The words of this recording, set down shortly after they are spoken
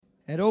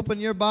And open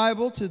your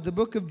Bible to the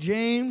book of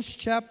James,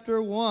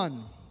 chapter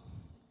 1.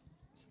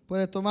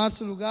 Puede tomar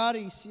su lugar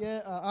y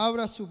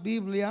abra su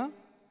Biblia.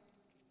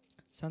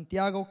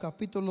 Santiago,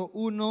 capítulo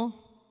 1,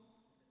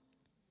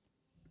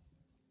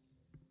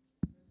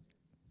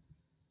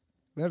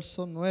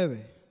 verso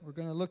 9. We're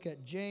going to look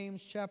at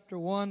James, chapter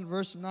 1,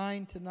 verse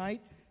 9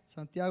 tonight.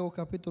 Santiago,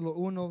 capítulo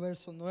 1,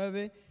 verso 9.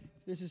 If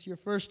this is your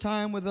first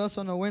time with us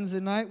on a Wednesday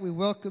night, we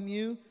welcome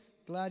you.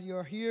 Glad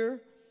you're here.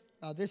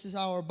 This is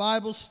our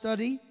Bible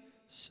study.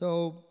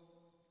 So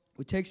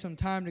we take some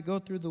time to go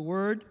through the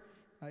Word.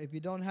 If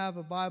you don't have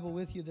a Bible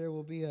with you, there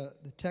will be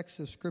the text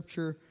of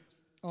Scripture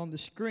on the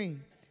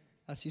screen.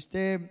 Si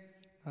usted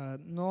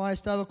no ha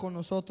estado con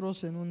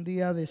nosotros en un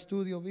día de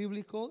estudio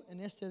bíblico,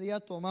 en este día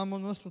tomamos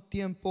nuestro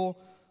tiempo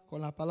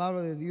con la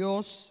palabra de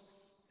Dios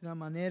de una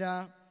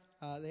manera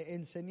de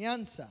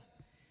enseñanza.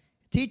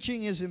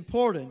 Teaching is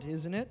important,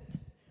 isn't it?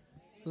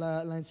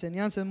 La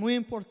enseñanza es muy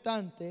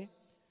importante.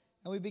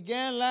 And we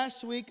began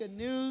last week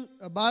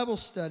a Bible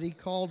study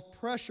called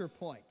Pressure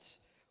Points.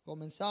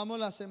 Comenzamos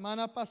la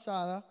semana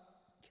pasada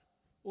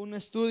un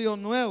estudio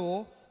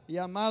nuevo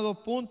llamado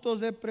Puntos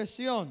de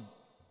Presión.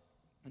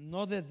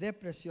 No de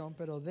depresión,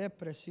 pero de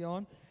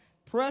presión.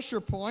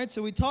 Pressure Points.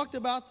 And we talked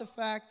about the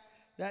fact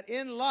that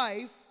in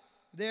life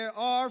there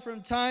are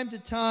from time to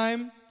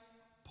time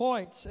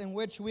points in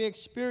which we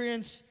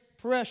experience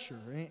pressure.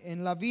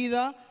 En la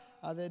vida,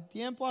 de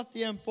tiempo a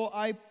tiempo,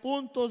 hay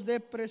puntos de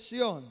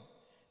presión.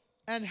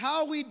 And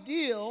how we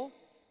deal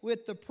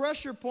with the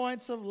pressure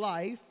points of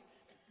life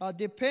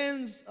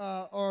depends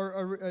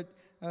or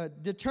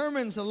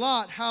determines a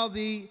lot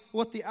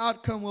what the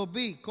outcome will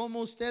be. Como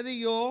usted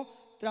y yo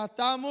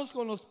tratamos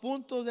con los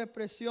puntos de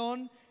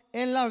presión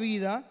en la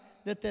vida,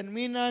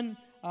 determinan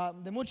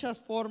de muchas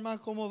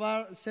formas cómo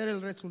va a ser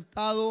el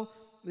resultado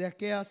de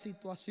aquella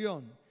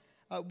situación.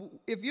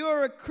 If you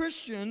are a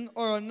Christian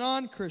or a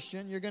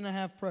non-Christian, you're going to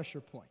have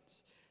pressure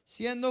points.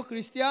 Siendo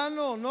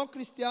cristiano o no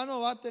cristiano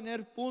va a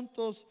tener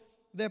puntos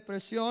de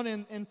presión.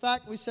 In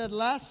fact, we said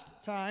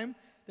last time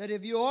that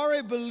if you are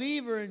a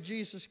believer in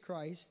Jesus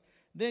Christ,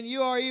 then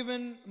you are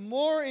even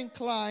more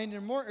inclined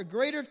and a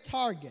greater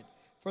target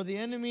for the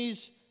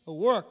enemy's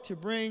work to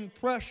bring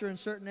pressure in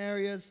certain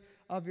areas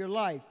of your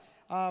life.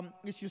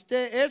 Y si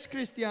usted es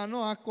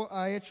cristiano,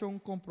 ha hecho un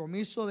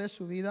compromiso de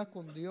su vida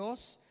con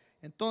Dios,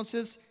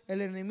 entonces el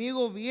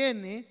enemigo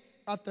viene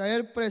a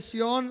traer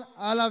presión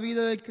a la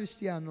vida del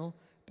cristiano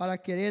para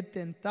querer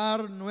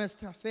tentar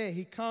nuestra fe.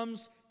 He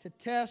comes to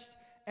test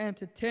and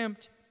to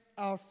tempt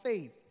our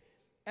faith.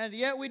 And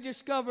yet we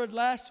discovered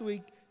last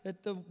week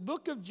that the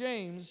book of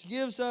James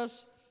gives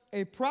us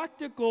a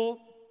practical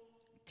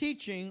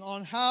teaching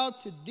on how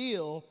to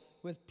deal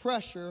with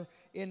pressure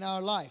in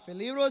our life. El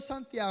libro de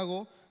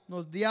Santiago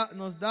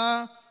nos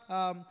da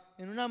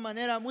en una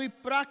manera muy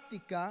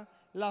práctica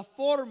la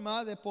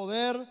forma de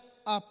poder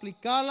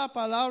aplicar la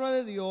palabra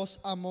de Dios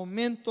a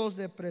momentos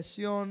de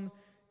presión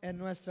en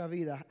nuestra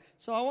vida.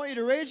 So I want you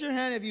to raise your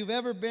hand if you've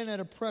ever been at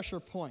a pressure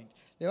point.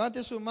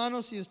 Levante su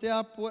mano si usted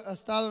ha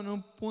estado en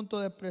un punto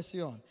de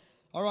presión.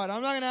 All right,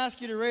 I'm not going to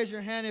ask you to raise your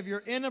hand if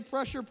you're in a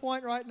pressure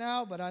point right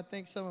now, but I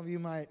think some of you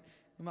might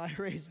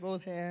raise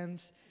both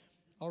hands.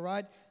 All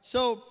right?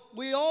 So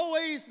we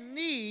always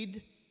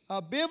need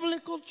a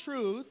biblical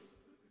truth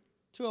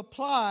to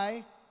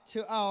apply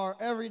to our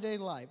everyday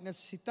life.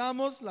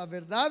 Necesitamos la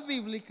verdad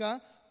bíblica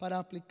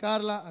para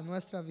aplicarla a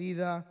nuestra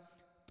vida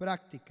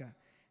práctica.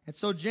 And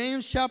so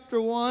James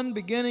chapter 1,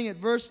 beginning at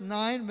verse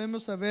 9,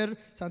 vamos a ver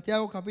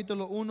Santiago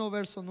capítulo 1,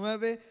 verso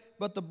 9.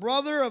 But the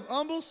brother of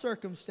humble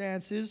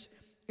circumstances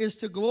is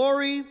to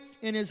glory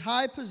in his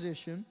high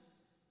position,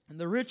 and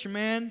the rich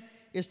man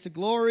is to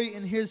glory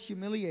in his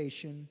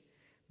humiliation,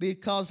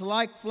 because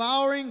like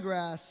flowering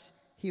grass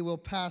he will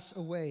pass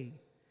away.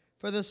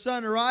 For the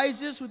sun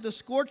rises with the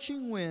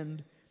scorching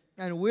wind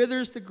and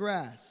withers the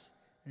grass,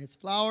 and its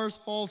flowers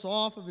falls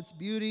off of its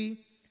beauty,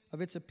 of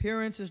its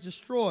appearance is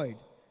destroyed.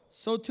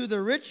 So too the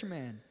rich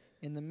man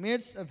in the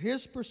midst of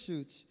his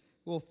pursuits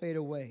will fade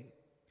away.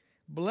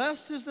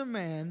 Blessed is the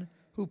man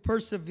who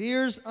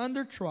perseveres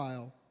under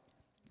trial,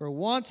 for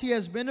once he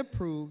has been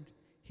approved,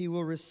 he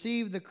will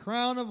receive the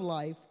crown of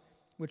life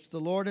which the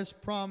Lord has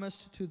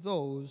promised to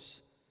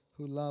those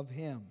who love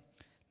him.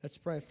 Let's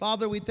pray.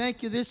 Father, we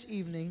thank you this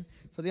evening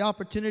for the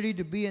opportunity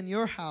to be in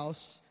your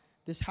house,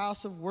 this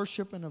house of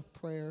worship and of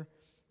prayer.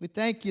 We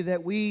thank you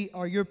that we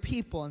are your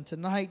people, and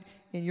tonight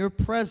in your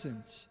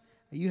presence,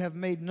 you have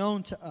made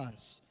known to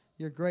us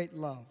your great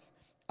love.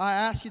 I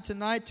ask you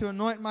tonight to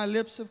anoint my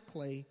lips of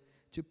clay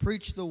to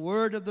preach the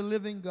word of the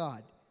living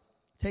God,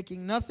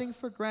 taking nothing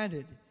for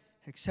granted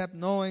except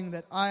knowing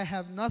that I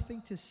have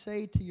nothing to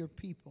say to your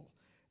people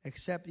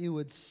except you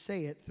would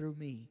say it through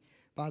me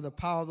by the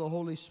power of the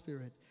Holy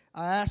Spirit.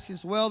 I ask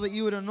as well that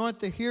you would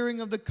anoint the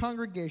hearing of the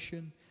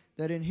congregation,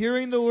 that in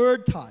hearing the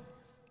word taught,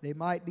 they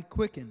might be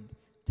quickened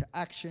to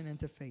action and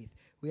to faith.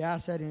 We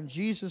ask that in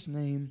Jesus'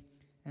 name.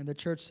 And the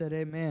church said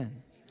amen.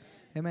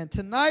 Amen.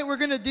 Tonight we're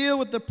going to deal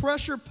with the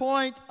pressure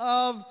point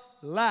of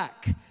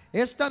lack.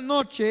 Esta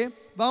noche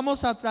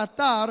vamos a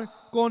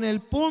tratar con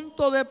el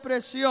punto de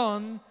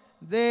presión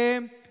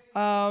de,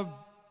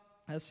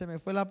 se me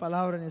fue la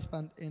palabra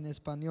en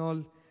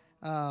español.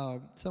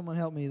 Someone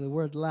help me, the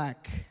word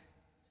lack.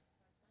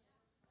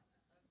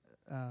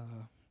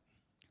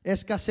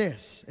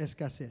 Escasez.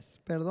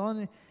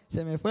 Perdón,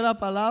 se me fue la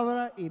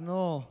palabra y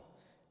no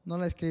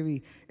la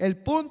escribí. El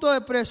punto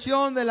de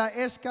presión de la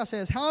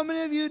escasez. How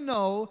many of you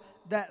know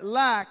that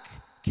lack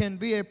can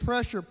be a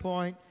pressure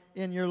point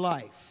in your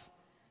life?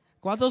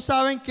 ¿Cuántos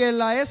saben que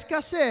la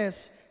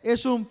escasez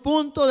es un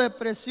punto de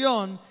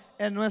presión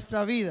en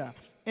nuestra vida?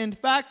 In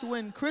fact,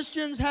 when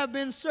Christians have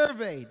been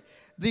surveyed,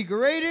 the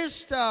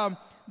greatest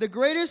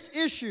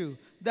issue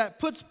that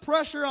puts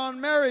pressure on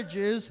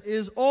marriages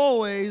is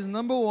always,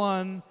 number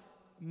one,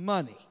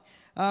 money.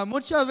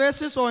 Muchas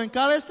veces, o en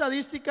cada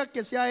estadística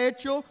que se ha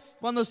hecho,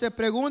 cuando se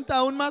pregunta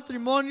a un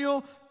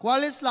matrimonio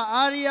cuál es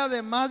la área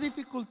de más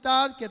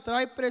dificultad que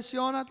trae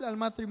presión al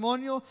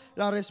matrimonio,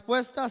 la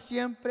respuesta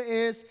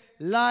siempre es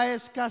la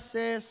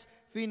escasez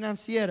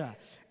financiera.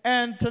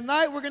 And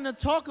tonight we're going to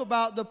talk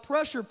about the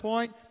pressure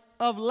point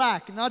of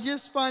lack, not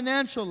just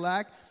financial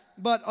lack,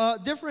 but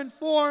different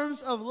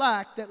forms of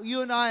lack that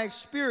you and I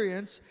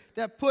experience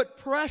that put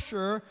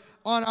pressure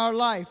on our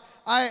life.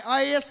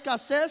 Hay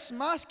escasez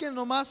más que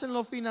nomás en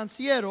lo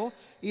financiero,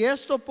 y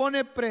esto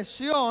pone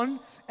presión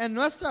en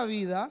nuestra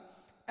vida,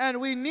 and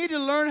we need to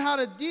learn how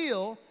to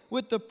deal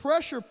with the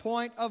pressure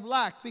point of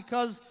lack,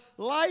 because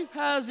life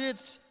has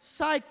its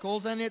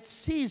cycles and its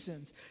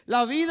seasons.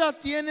 La vida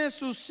tiene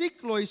su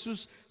ciclo y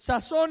sus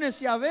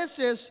sazones, y a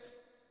veces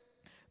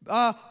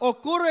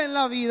ocurre en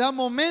la vida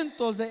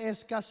momentos de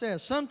escasez.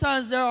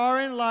 Sometimes there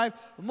are in life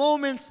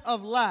moments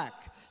of lack.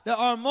 There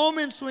are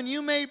moments when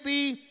you may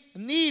be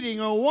needing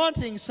or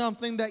wanting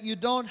something that you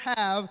don't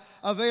have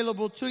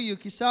available to you.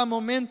 Quizá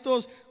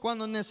momentos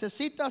cuando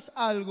necesitas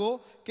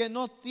algo que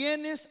no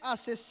tienes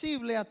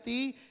accesible a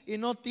ti y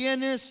no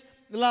tienes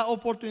la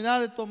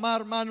oportunidad de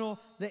tomar mano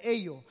de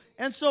ello.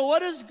 And so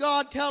what does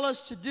God tell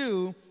us to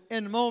do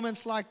in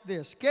moments like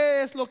this?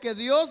 ¿Qué es lo que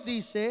Dios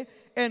dice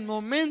en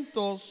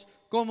momentos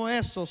como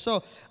estos?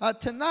 So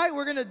tonight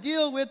we're going to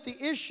deal with the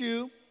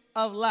issue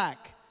of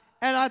lack.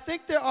 And I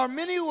think there are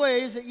many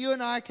ways that you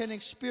and I can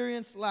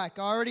experience lack.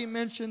 I already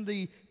mentioned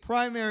the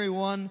primary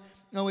one,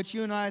 which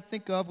you and I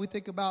think of. We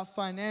think about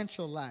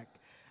financial lack.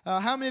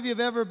 How many of you have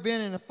ever been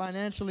in a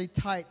financially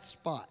tight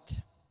spot?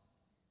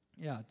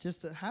 Yeah,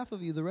 just half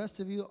of you. The rest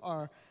of you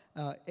are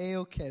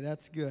A-okay.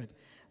 That's good.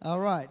 All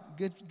right,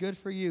 good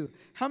for you.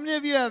 How many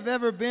of you have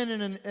ever been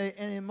in an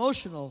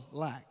emotional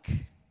lack?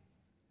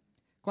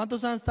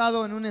 ¿Cuántos han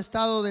estado en un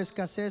estado de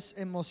escasez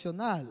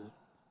emocional?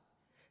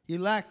 You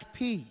lacked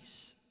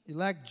peace. You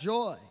lacked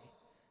joy.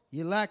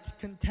 You lacked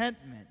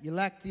contentment. You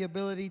lacked the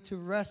ability to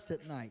rest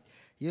at night.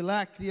 You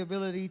lacked the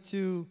ability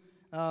to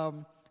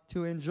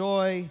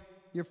enjoy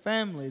your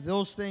family.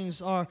 Those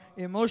things are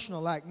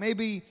emotional lack.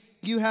 Maybe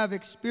you have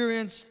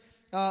experienced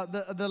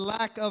the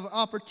lack of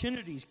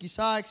opportunities.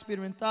 Quizá ha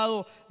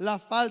experimentado la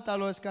falta,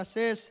 la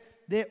escasez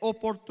de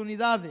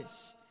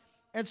oportunidades.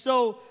 And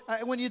so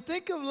when you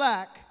think of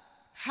lack,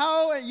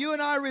 how you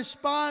and I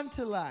respond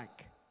to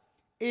lack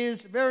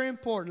is very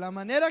important. La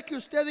manera que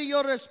usted y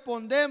yo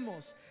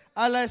respondemos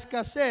a la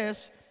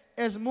escasez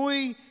es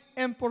muy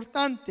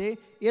importante,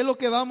 y es lo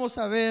que vamos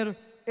a ver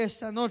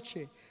esta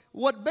noche.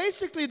 What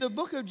basically the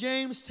book of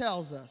James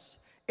tells us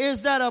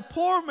is that a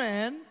poor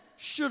man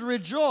should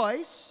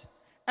rejoice,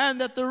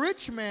 and that the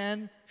rich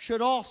man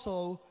should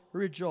also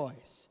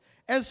rejoice.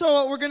 And so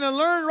what we're going to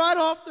learn right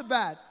off the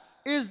bat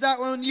is that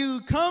when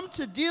you come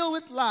to deal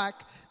with lack,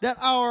 that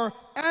our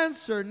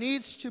answer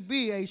needs to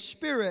be a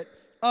spirit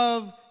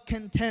of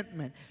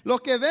contentment. Lo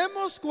que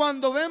vemos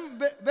cuando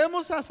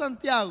vemos a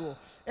Santiago,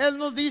 él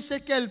nos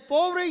dice que el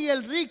pobre y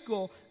el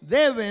rico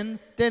deben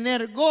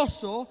tener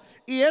gozo,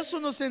 y eso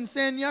nos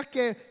enseña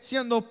que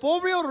siendo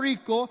pobre o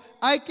rico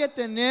hay que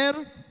tener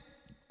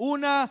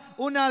una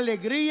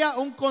alegría,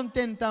 un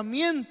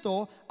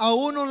contentamiento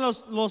aún en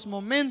los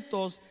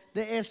momentos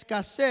de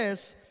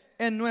escasez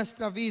en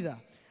nuestra vida.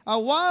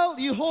 While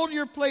you hold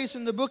your place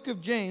in the book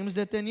of James,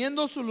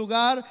 deteniendo su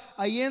lugar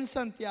ahí en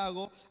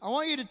Santiago, I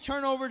want you to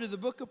turn over to the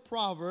book of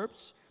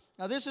Proverbs.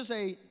 Now this is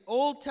an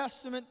Old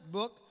Testament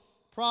book.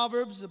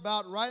 Proverbs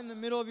about right in the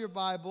middle of your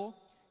Bible.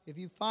 If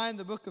you find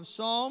the book of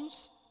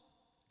Psalms,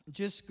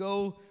 just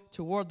go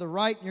toward the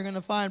right. You're going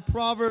to find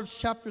Proverbs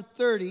chapter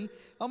 30.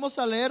 Vamos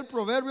a leer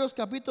Proverbios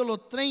capítulo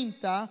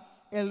 30,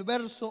 el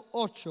verso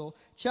 8.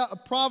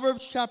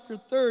 Proverbs chapter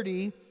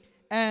 30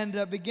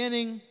 and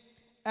beginning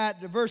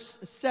at verse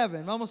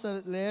 7. Vamos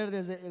a leer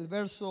desde el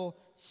verso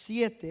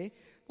 7,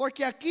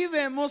 porque aquí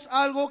vemos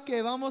algo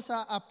que vamos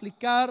a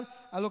aplicar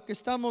a lo que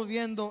estamos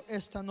viendo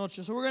esta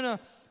noche. So we're going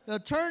to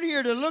turn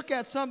here to look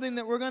at something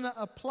that we're going to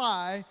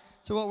apply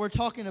to what we're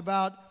talking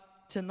about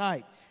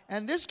tonight.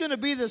 And this is going to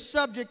be the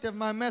subject of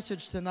my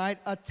message tonight: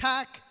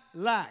 attack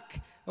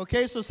lack.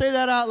 Okay, so say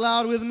that out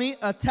loud with me: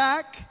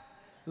 attack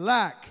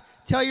lack.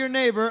 Tell your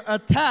neighbor,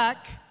 attack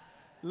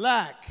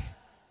lack.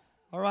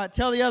 All right,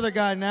 tell the other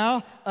guy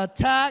now,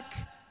 attack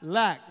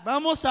lack.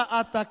 Vamos a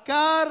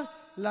atacar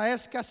la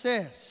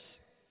escasez.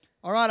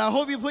 All right, I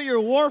hope you put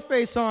your war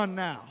face on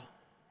now.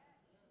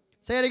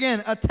 Say it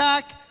again.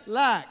 Attack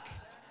lack.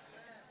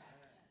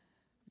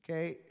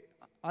 Okay.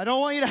 I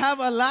don't want you to have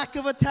a lack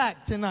of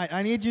attack tonight.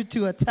 I need you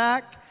to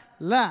attack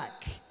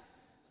lack.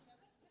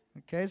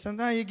 Okay,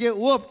 sometimes you get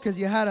whooped because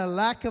you had a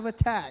lack of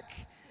attack.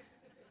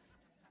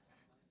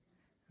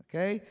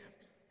 Okay,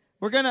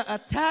 we're going to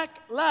attack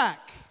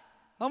lack.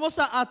 Vamos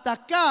a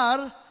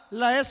atacar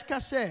la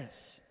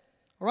escasez.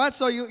 All right,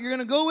 so you're going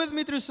to go with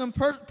me through some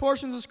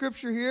portions of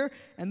Scripture here,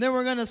 and then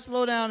we're going to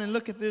slow down and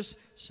look at this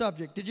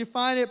subject. Did you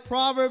find it?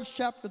 Proverbs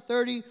chapter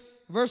 30,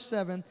 verse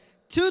 7.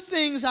 2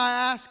 things I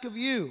ask of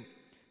you.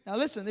 Now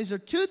listen, these are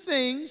 2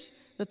 things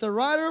that the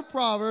writer of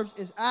Proverbs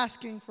is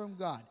asking from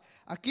God.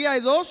 Aquí hay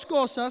 2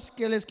 cosas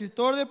que el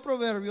escritor de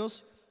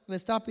Proverbios le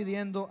está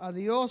pidiendo a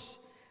Dios.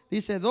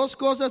 Dice, 2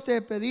 cosas te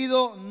he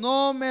pedido,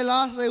 no me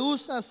las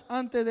rehusas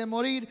antes de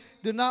morir.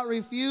 Do not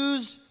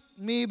refuse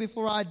me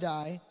before I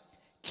die.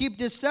 Keep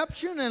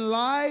deception and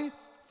lie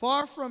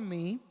far from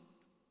me.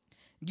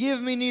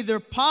 Give me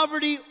neither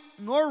poverty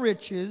nor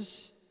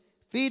riches.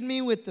 Feed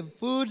me with the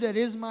food that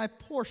is my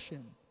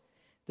portion,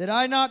 that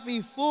I not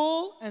be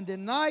full and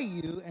deny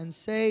you and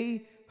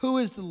say, who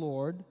is the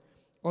Lord?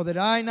 Or that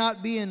I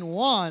not be in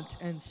want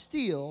and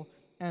steal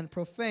and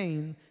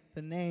profane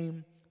the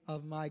name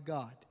of my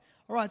God.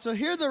 All right, so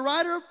here the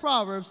writer of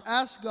Proverbs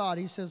asks God,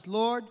 he says,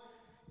 Lord,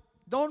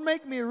 don't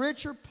make me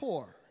rich or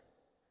poor.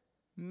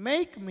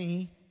 Make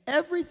me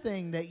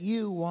everything that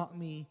you want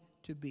me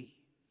to be.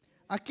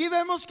 Aquí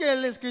vemos que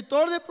el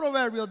escritor de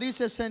Proverbios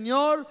dice,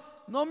 Señor,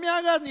 no me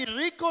hagas ni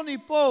rico ni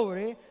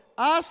pobre,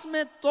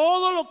 hazme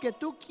todo lo que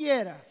tú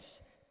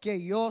quieras que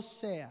yo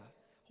sea.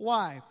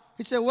 Why?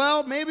 He said,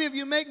 well, maybe if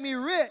you make me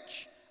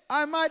rich,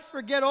 I might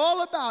forget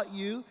all about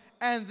you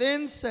and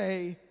then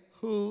say,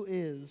 who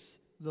is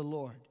the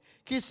Lord?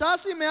 Quizás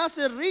si me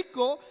hace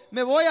rico,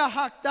 me voy a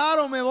jactar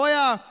o me voy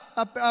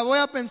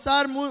a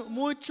pensar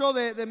mucho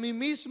de mí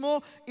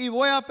mismo y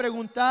voy a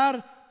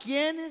preguntar,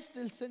 ¿quién es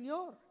el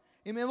Señor?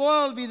 Y me voy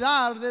a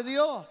olvidar de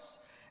Dios.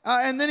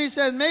 And then he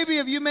says, maybe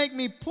if you make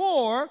me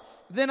poor,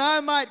 then I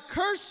might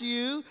curse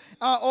you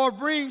or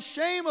bring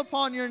shame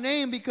upon your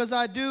name because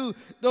I do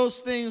those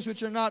things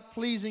which are not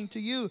pleasing to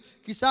you.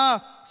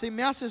 Quizá si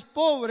me haces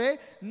pobre,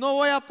 no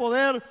voy a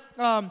poder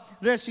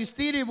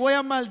resistir y voy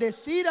a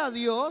maldecir a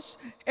Dios.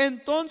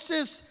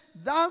 Entonces,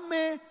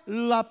 dame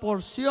la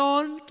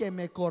porción que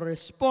me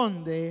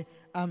corresponde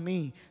a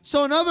mí.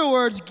 So in other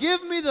words,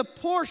 give me the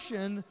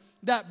portion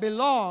that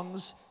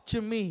belongs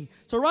to me.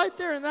 So right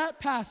there in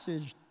that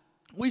passage,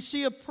 we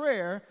see a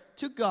prayer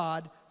to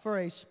God for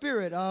a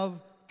spirit of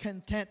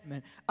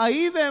contentment.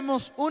 Ahí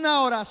vemos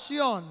una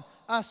oración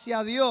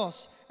hacia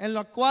Dios en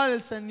la cual el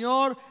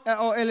Señor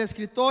o el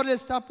escritor le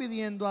está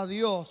pidiendo a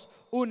Dios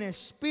un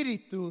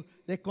espíritu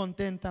de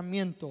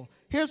contentamiento.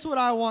 Here's what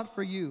I want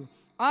for you.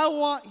 I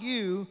want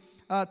you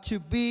to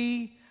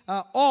be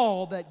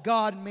all that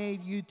God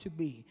made you to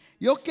be.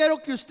 Yo quiero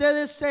que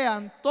ustedes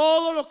sean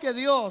todo lo que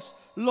Dios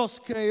los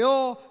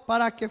creó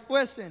para que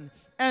fuesen.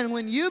 And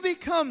when you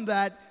become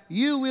that,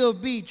 you will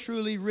be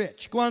truly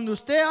rich. Cuando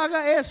usted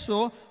haga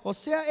eso, o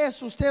sea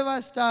eso, usted va a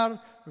estar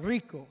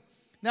rico.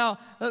 Now,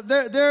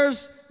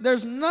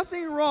 there's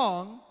nothing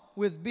wrong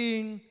with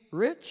being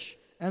rich,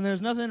 and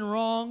there's nothing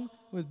wrong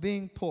with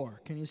being poor.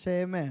 Can you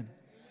say amen?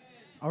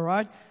 All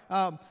right.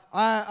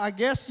 I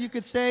guess you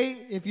could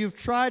say if you've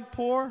tried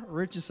poor,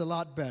 rich is a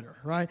lot better,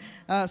 right?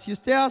 Si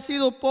usted ha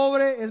sido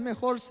pobre, es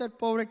mejor ser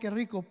pobre que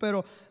rico,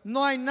 pero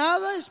no hay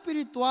nada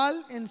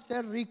espiritual en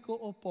ser rico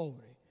o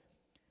pobre.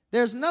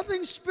 There's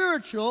nothing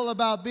spiritual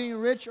about being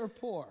rich or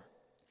poor.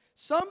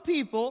 Some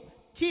people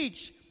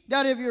teach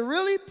that if you're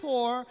really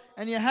poor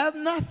and you have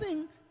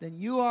nothing, then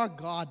you are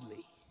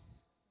godly.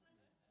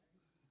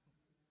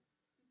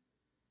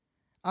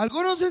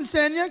 Algunos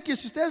enseñan que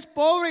si usted es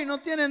pobre y no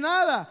tiene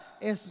nada,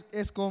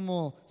 es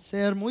como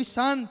ser muy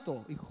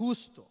santo y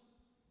justo.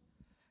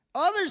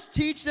 Others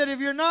teach that if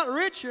you're not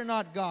rich, you're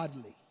not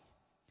godly.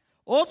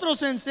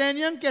 Otros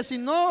enseñan que si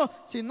no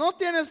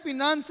tienes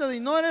finanzas y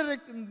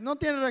no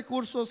tienes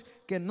recursos,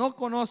 que no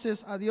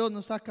conoces a Dios, no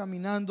estás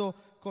caminando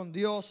con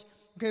Dios.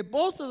 Okay,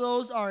 both of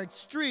those are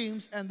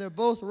extremes and they're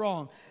both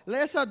wrong.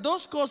 Esas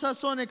 2 cosas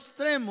son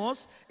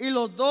extremos y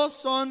los 2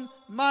 son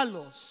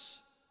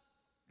malos.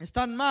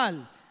 Están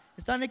mal,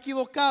 están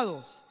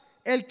equivocados.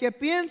 El que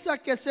piensa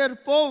que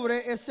ser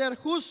pobre es ser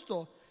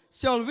justo,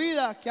 se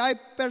olvida que hay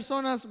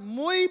personas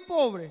muy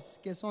pobres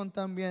que son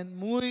también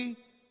muy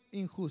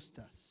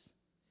injustas.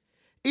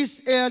 Y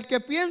el que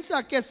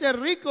piensa que ser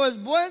rico es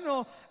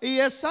bueno y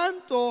es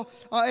santo,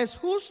 es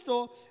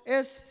justo,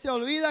 se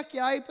olvida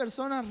que hay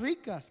personas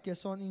ricas que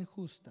son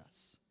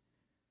injustas.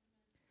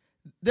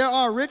 There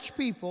are rich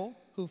people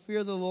who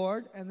fear the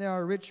Lord, and there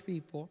are rich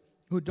people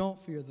who don't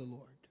fear the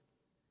Lord.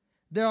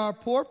 There are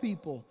poor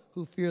people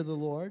who fear the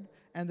Lord,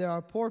 and there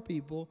are poor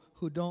people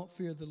who don't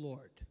fear the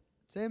Lord.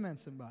 Say amen,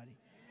 somebody.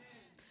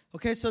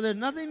 Okay, so there's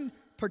nothing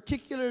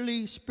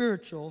particularly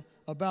spiritual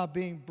about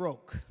being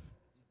broke.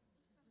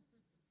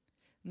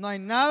 No hay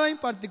nada en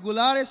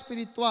particular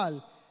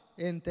espiritual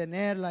en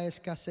tener la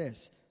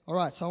escasez. All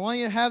right, so I want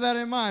you to have that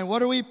in mind.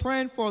 What are we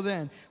praying for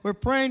then? We're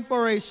praying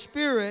for a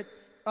spirit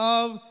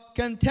of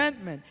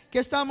contentment. ¿Qué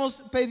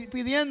estamos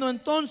pidiendo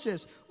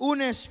entonces? Un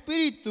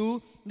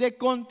espíritu de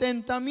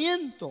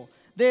contentamiento,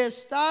 de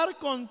estar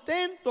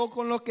contento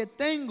con lo que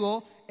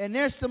tengo en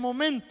este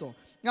momento.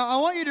 Now,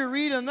 I want you to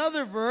read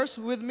another verse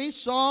with me,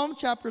 Psalm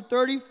chapter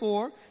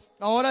 34.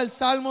 Ahora el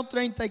Salmo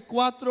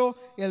 34,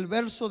 el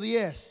verso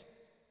 10.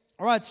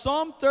 All right,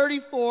 Psalm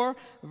 34,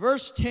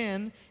 verse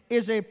 10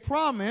 is a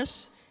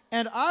promise,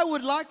 and I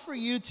would like for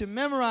you to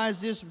memorize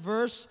this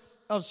verse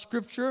of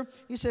Scripture.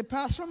 He said,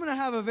 Pastor, I'm going to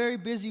have a very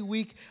busy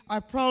week. I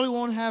probably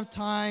won't have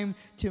time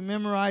to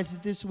memorize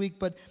it this week,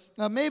 but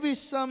maybe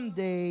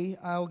someday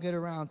I'll get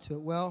around to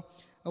it. Well,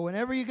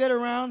 whenever you get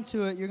around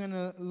to it, you're going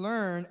to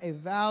learn a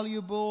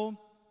valuable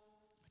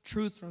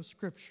truth from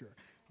Scripture.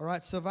 All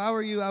right, so if I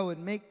were you, I would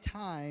make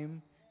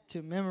time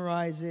to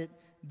memorize it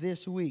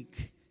this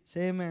week.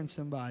 Say amen,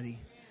 somebody.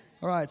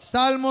 All right,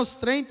 Salmos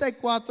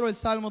 34, el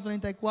Salmo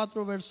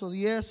 34, verso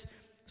 10,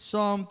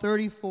 Psalm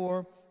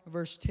 34,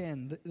 verse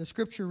 10. The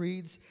Scripture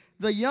reads,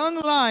 the young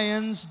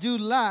lions do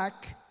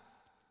lack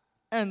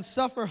and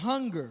suffer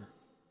hunger,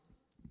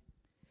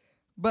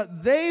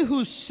 but they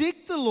who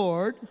seek the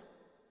Lord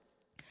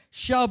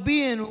shall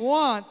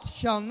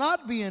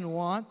not be in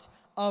want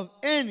of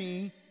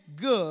any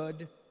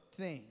good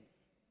thing.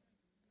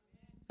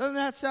 Doesn't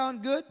that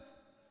sound good?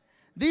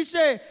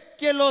 Dice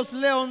que los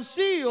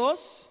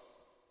leoncillos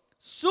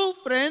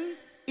sufren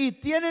y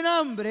tienen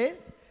hambre,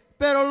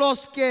 pero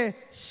los que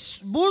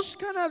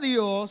buscan a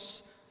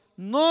Dios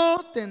no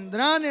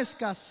tendrán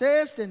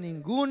escasez de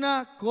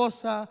ninguna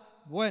cosa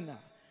buena.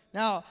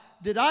 Now,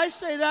 did I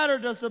say that or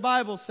does the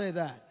Bible say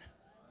that?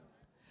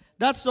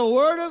 That's the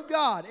word of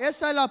God.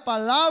 Esa es la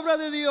palabra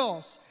de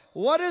Dios.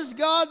 What does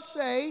God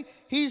say?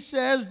 He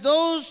says,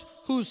 those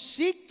who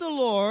seek the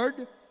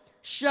Lord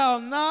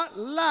shall not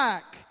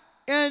lack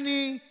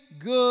any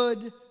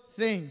good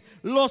thing.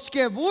 Los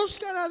que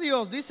buscan a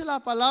Dios, dice la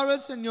palabra del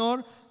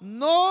Señor,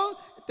 no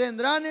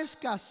tendrán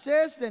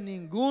escasez de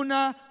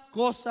ninguna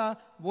cosa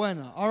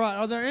buena. All right,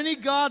 are there any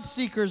God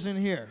seekers in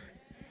here?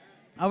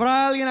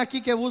 ¿Habrá alguien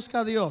aquí que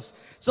busca a Dios?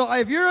 So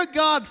if you're a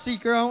God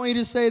seeker, I want you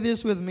to say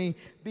this with me.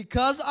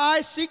 Because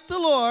I seek the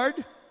Lord,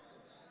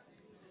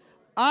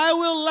 I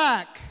will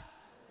lack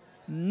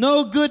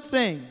no good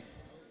thing.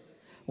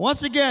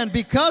 Once again,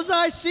 because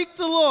I seek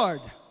the Lord,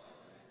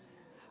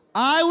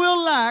 I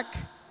will lack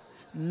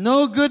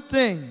no good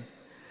thing.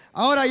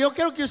 Ahora, yo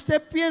quiero que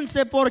usted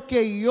piense,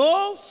 porque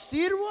yo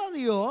sirvo a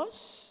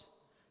Dios,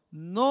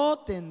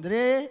 no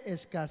tendré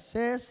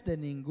escasez de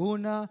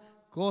ninguna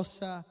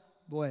cosa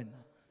buena.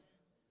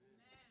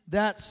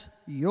 That's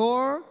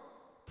your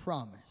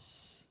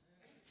promise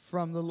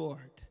from the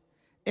Lord.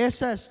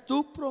 Esa es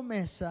tu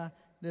promesa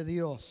de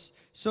Dios.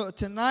 So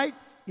tonight,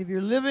 if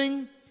you're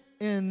living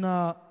in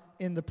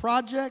the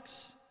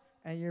projects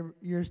and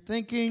you're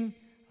thinking,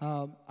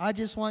 I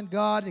just want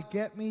God to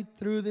get me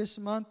through this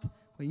month.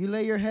 When you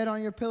lay your head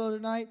on your pillow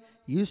tonight,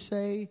 you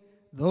say,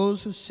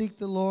 those who seek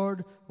the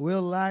Lord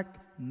will lack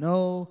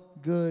no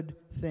good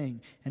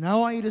thing. And I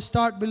want you to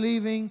start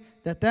believing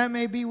that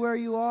may be where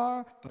you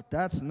are, but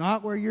that's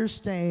not where you're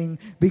staying,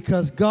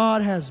 because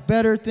God has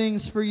better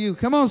things for you.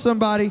 Come on,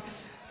 somebody.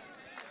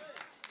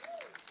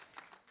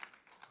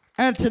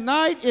 And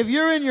tonight, if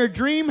you're in your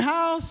dream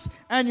house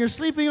and you're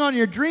sleeping on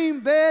your dream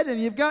bed and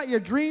you've got your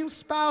dream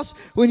spouse,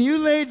 when you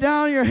lay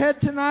down your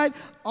head tonight,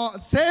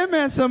 say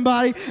amen,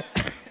 somebody.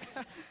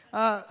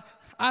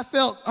 I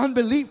felt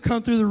unbelief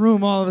come through the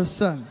room all of a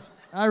sudden.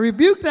 I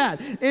rebuke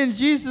that in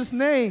Jesus'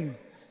 name.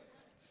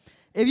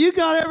 If you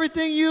got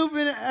everything you've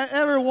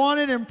ever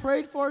wanted and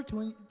prayed for,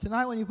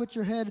 tonight when you put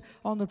your head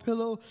on the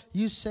pillow,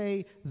 you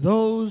say,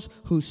 those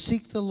who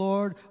seek the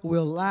Lord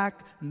will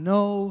lack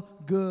no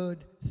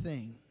good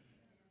thing.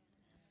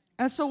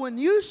 And so when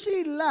you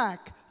see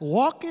lack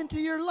walk into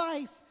your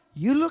life,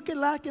 you look at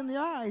lack in the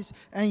eyes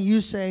and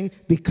you say,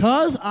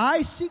 because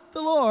I seek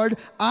the Lord,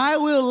 I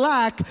will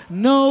lack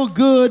no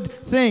good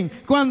thing.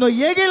 Cuando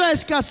llegue la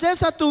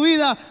escasez a tu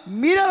vida,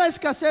 mira la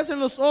escasez en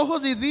los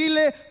ojos y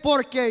dile,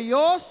 porque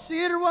yo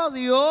sirvo a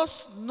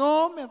Dios,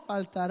 no me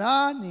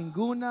faltará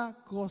ninguna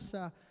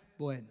cosa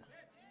buena.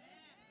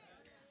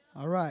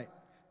 All right.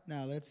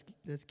 Now let's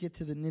get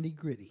to the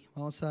nitty-gritty.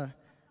 Vamos a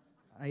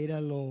ir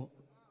a lo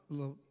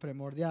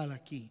primordial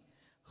aquí.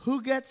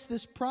 Who gets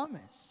this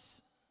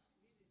promise?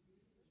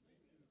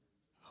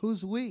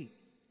 Who's we?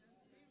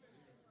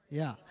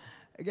 Yeah.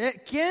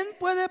 ¿Quién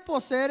puede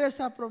poseer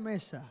esta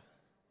promesa?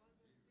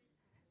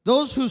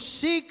 Those who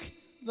seek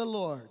the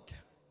Lord.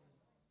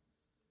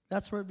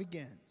 That's where it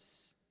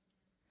begins.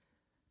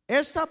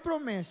 Esta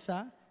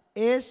promesa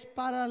es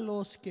para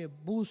los que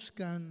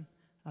buscan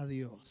a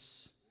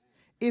Dios.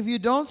 If you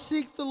don't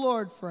seek the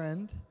Lord,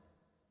 friend,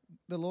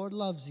 the Lord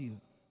loves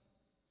you.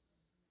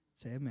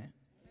 Say amen.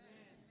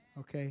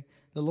 Okay.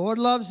 The Lord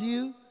loves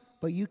you,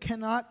 but you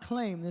cannot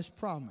claim this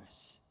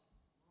promise.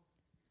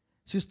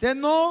 Si usted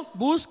no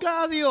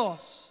busca a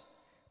Dios,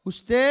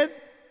 usted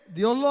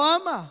Dios lo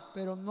ama,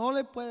 pero no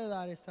le puede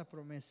dar esta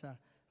promesa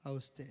a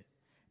usted.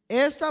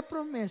 Esta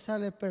promesa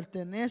le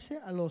pertenece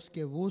a los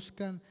que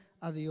buscan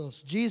a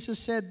Dios. Jesus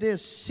said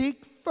this,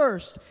 seek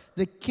first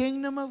the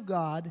kingdom of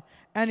God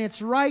and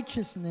its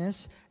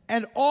righteousness,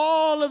 and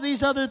all of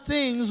these other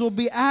things will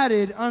be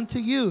added unto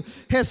you.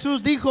 Jesús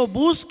dijo,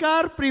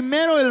 buscar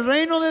primero el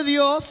reino de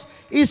Dios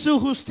y su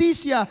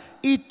justicia,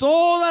 y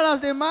todas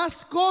las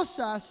demás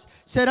cosas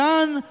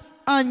serán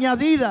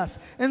añadidas.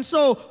 And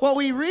so what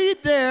we read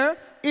there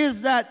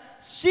is that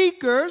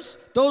seekers,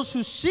 those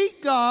who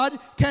seek God,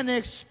 can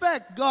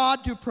expect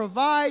God to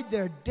provide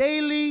their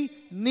daily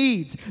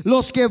needs.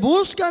 Los que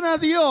buscan a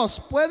Dios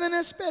pueden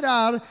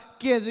esperar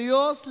que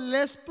Dios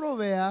les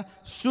provea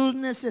sus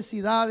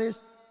necesidades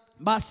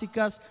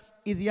básicas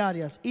y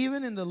diarias.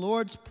 Even in the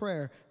Lord's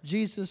Prayer,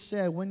 Jesus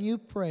said, when you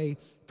pray,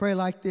 pray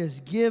like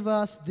this: give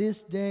us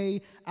this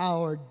day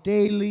our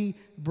daily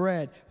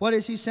bread. What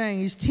is he saying?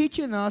 He's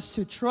teaching us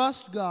to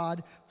trust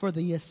God for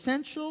the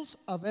essentials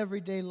of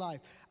everyday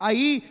life.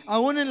 Ahí,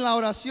 aún en la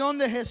oración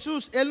de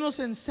Jesús, Él nos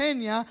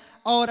enseña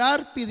a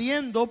orar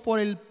pidiendo por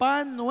el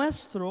pan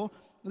nuestro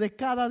de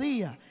cada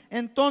día.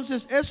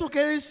 Entonces, eso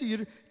quiere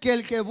decir que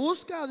el que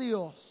busca a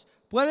Dios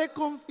puede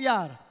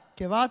confiar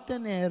que va a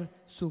tener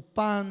su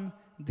pan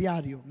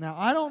diario. Now,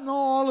 I don't know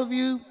all of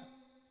you.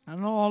 I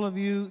know all of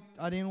you.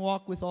 I didn't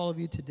walk with all of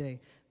you today,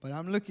 but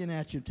I'm looking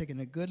at you, taking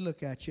a good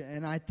look at you,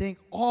 and I think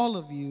all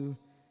of you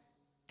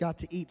got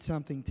to eat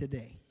something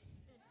today.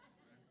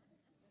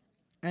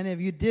 And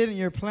if you didn't,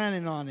 you're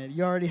planning on it.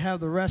 You already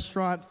have the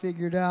restaurant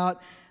figured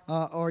out,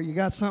 or you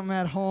got something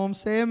at home.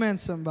 Say amen,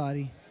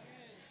 somebody. Amen.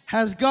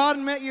 Has God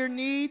met your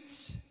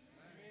needs?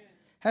 Amen.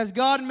 Has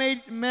God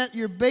met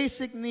your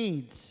basic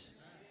needs?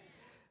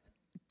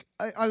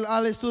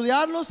 Al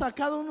estudiarlos a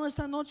cada uno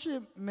esta noche,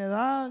 me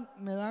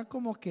da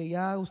como que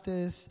ya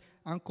ustedes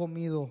han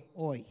comido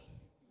hoy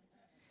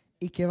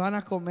y que van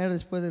a comer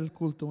después del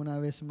culto una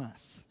vez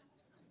más.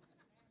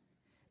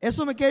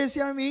 Eso me quiere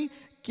decir a mí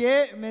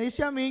me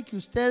dice a mí que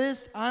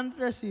ustedes han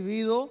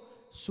recibido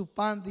su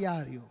pan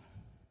diario.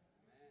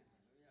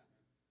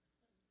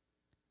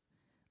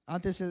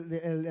 Antes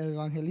el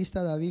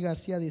evangelista David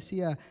García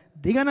decía,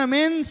 digan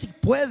amén si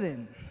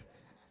pueden.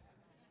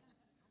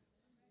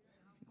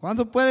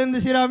 ¿Cuántos pueden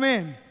decir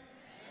amén?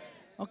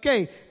 Ok,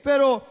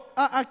 pero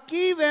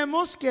aquí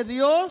vemos que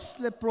Dios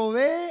le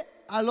provee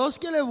a los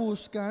que le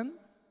buscan.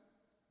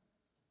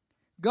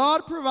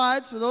 God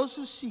provides for those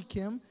who seek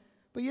Him,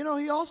 but you know,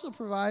 He also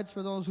provides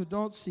for those who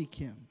don't seek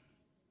Him.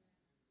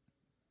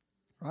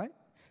 Right?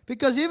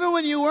 Because even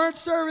when you weren't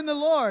serving the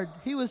Lord,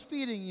 He was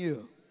feeding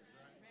you.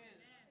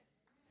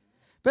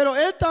 Pero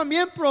Él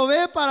también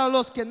provee para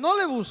los que no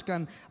le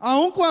buscan.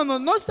 Aun cuando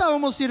no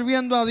estábamos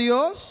sirviendo a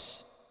Dios,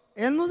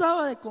 Él nos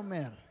daba de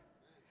comer.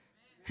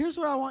 Here's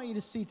what I want you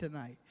to see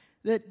tonight.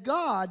 That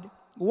God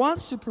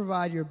wants to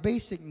provide your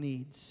basic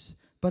needs,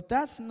 but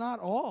that's not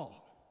all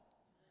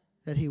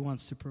that He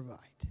wants to provide.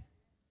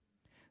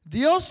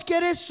 Dios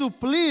quiere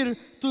suplir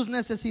tus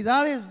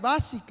necesidades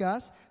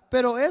básicas,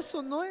 pero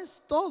eso no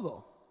es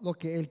todo lo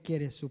que Él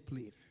quiere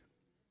suplir.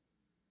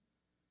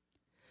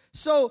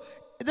 So,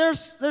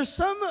 there's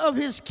some of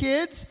His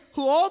kids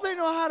who all they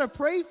know how to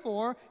pray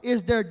for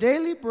is their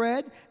daily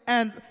bread,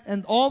 and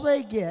all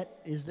they get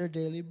is their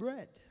daily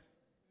bread.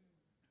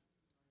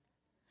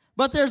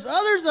 But there's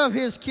others of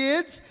His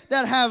kids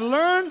that have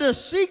learned the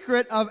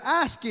secret of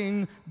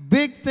asking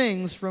big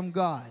things from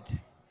God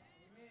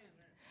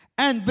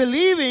and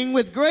believing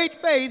with great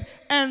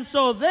faith, and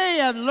so they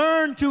have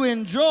learned to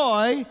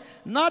enjoy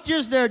not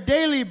just their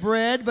daily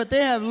bread, but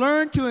they have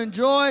learned to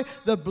enjoy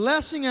the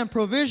blessing and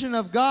provision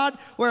of God,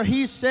 where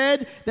He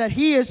said that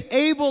He is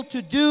able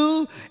to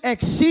do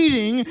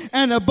exceeding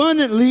and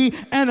abundantly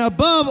and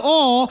above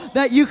all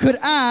that you could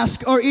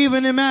ask or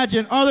even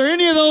imagine. Are there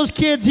any of those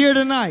kids here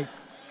tonight?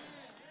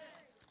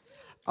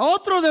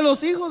 Otros de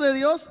los hijos de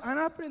Dios han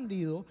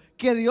aprendido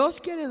que Dios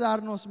quiere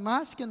darnos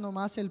más que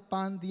nomás el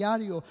pan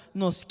diario.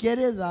 Nos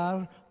quiere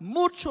dar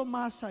mucho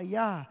más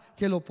allá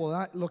que lo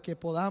que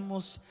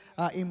podamos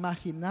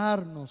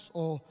imaginarnos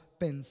o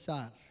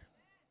pensar.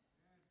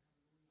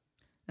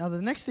 Now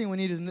the next thing we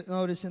need to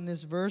notice in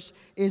this verse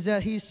is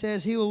that He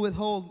says He will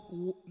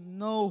withhold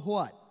no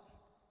what?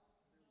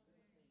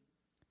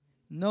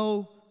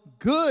 No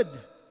good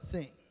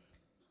thing.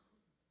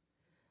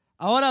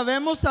 Ahora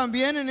vemos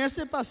también en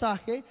este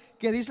pasaje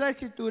que dice la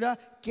Escritura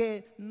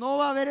que no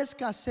va a haber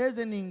escasez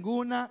de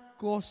ninguna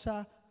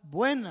cosa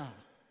buena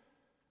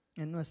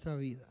en nuestra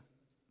vida.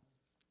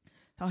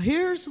 Now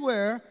here's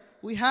where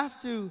we have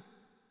to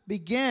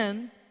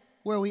begin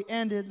where we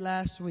ended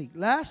last week.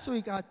 Last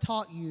week I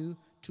taught you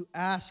to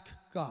ask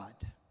God,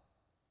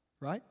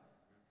 right?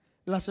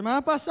 La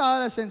semana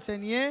pasada les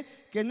enseñé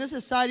que es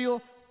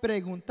necesario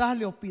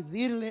preguntarle o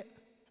pedirle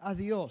a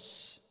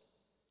Dios.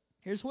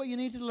 Here's what you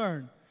need to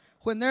learn.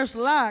 When there's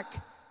lack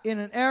in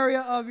an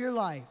area of your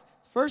life,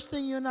 first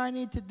thing you and I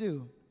need to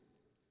do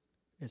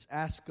is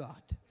ask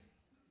God.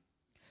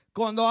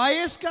 Cuando hay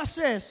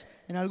escasez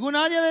en algún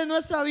área de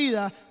nuestra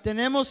vida,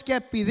 tenemos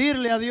que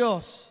pedirle a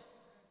Dios.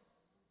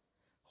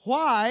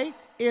 Why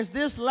is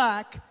this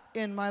lack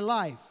in my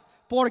life?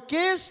 ¿Por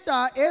qué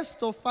está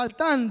esto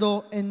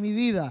faltando en mi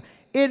vida?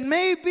 It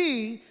may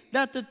be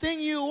that the thing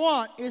you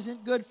want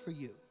isn't good for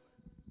you.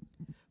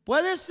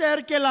 Puede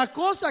ser que la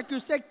cosa que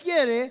usted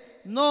quiere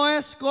no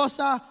es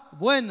cosa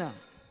buena.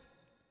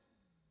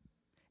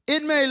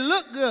 It may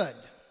look good.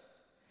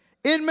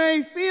 It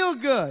may feel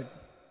good.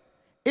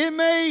 It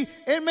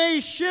may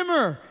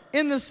shimmer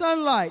in the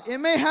sunlight. It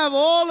may have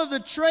all of the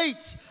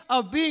traits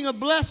of being a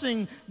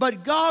blessing,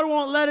 but God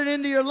won't let it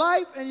into your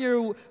life, and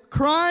you're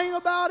crying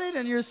about it,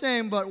 and you're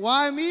saying, but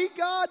why me,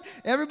 God?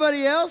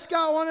 Everybody else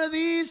got one of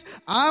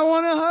these. I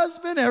want a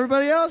husband.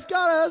 Everybody else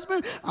got a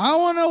husband. I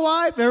want a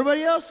wife.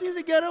 Everybody else seems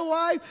to get a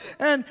wife.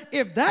 And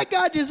if that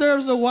guy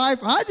deserves a wife,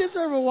 I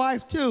deserve a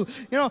wife too.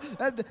 You know,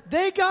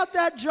 they got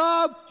that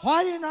job.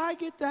 Why didn't I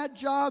get that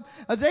job?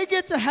 They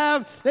get to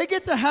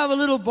have a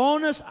little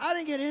bonus. I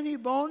didn't get any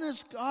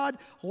bonus. God,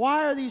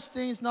 why are these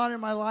things not in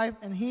my life?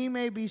 And he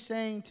may be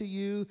saying to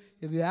you,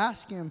 if you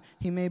ask him,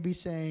 he may be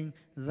saying,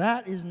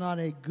 that is not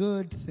a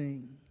good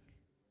thing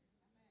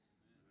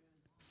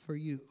for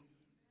you.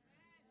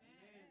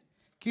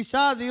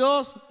 Quizá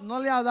Dios no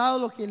le ha dado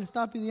lo que le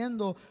está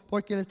pidiendo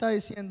porque le está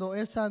diciendo,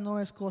 esa no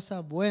es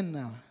cosa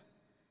buena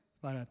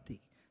para ti.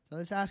 So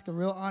let's ask a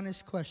real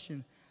honest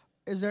question.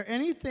 Is there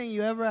anything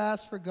you ever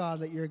asked for God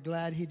that you're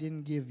glad he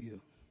didn't give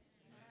you?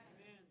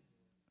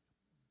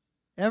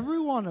 Every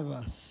one of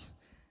us.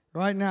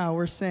 Right now,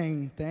 we're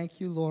saying,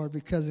 thank you, Lord,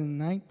 because in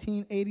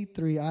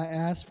 1983, I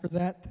asked for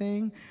that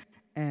thing,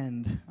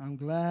 and I'm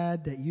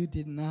glad that you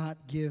did not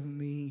give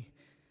me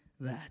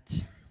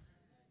that.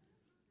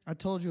 I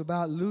told you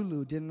about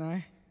Lulu, didn't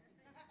I?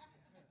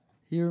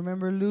 You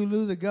remember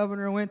Lulu? The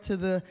governor went to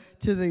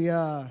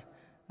the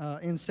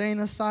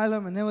insane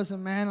asylum, and there was a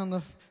man on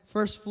the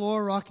first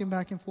floor rocking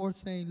back and forth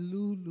saying,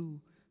 Lulu,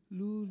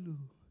 Lulu,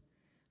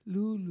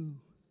 Lulu.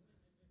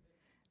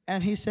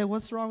 And he said,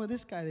 what's wrong with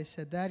this guy? They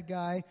said, that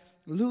guy,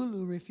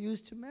 Lulu,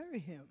 refused to marry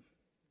him.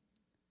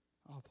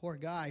 Oh, poor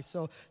guy.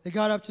 So they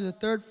got up to the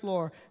third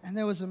floor, and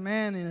there was a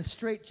man in a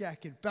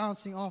straitjacket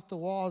bouncing off the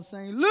walls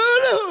saying,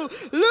 Lulu,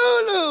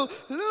 Lulu,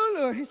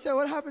 Lulu. And he said,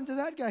 what happened to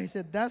that guy? He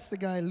said, that's the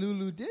guy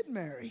Lulu did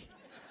marry.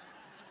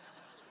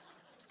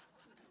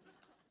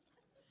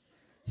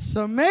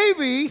 So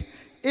maybe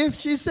if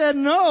she said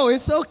no,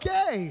 it's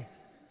okay.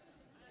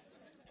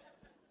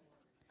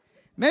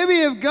 Maybe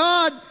if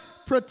God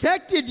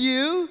protected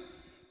you,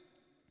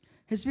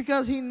 it's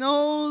because he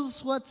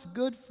knows what's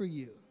good for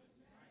you.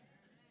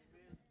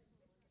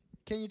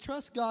 Can you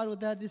trust God with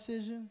that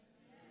decision?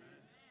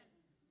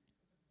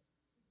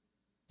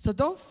 So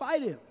don't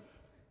fight him.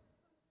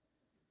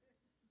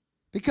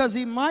 Because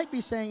he might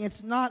be saying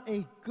it's not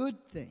a good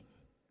thing.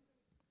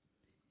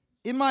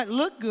 It might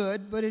look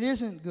good, but it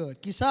isn't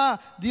good. Quizá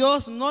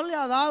Dios no le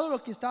ha dado lo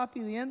que está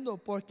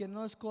pidiendo porque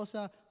no es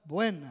cosa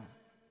buena.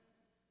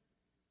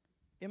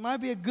 It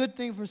might be a good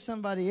thing for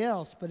somebody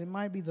else, but it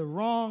might be the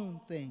wrong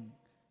thing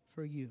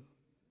for you.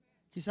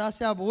 Quizás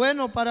sea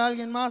bueno para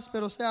alguien más,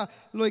 pero sea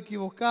lo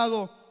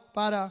equivocado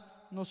para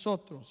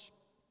nosotros.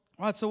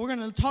 All right, so we're going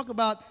to talk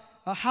about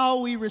how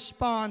we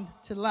respond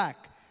to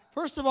lack.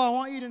 First of all, I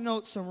want you to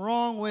note some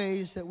wrong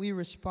ways that we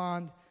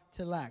respond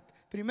to lack.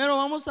 Primero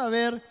vamos a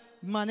ver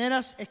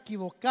maneras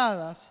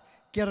equivocadas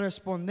que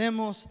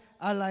respondemos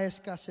a la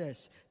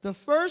escasez. The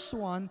first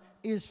one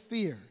is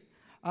fear.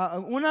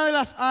 Una de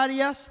las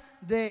áreas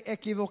de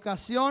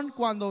equivocación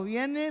cuando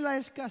viene la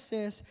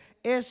escasez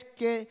es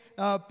que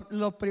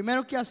lo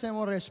primero que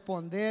hacemos es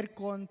responder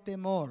con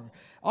temor.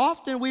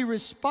 Often we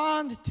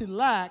respond to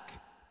lack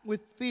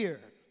with fear.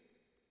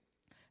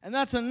 And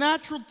that's a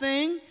natural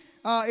thing.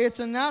 It's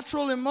a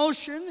natural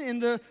emotion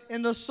in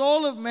the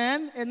soul of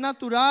man. Es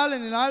natural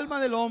en el alma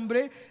del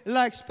hombre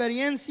la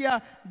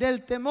experiencia del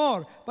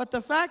temor. But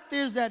the fact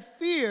is that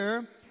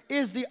fear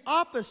is the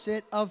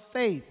opposite of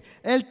faith.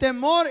 El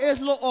temor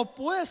es lo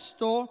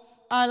opuesto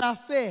a la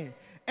fe.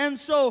 And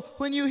so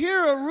when you hear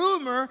a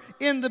rumor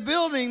in the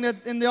building,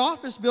 in the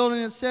office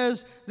building that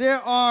says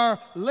there are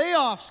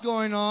layoffs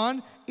going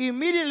on,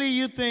 immediately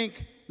you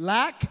think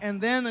lack,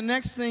 and then the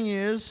next thing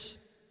is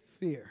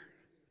fear.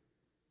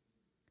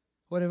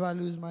 What if I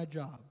lose my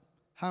job?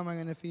 How am I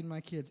going to feed my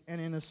kids? And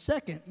in a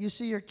second, you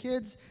see your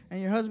kids and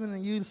your husband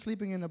and you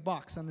sleeping in a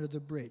box under the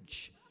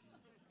bridge.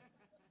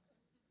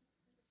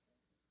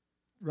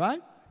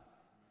 Right?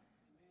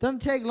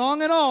 Doesn't take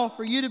long at all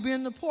for you to be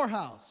in the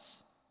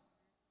poorhouse.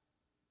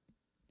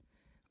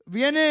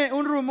 Viene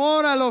un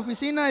rumor a la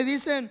oficina y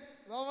dicen,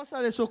 vamos a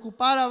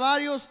desocupar a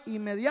varios.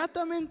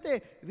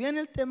 Inmediatamente viene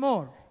el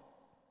temor.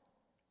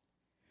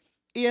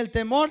 Y el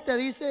temor te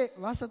dice,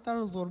 vas a estar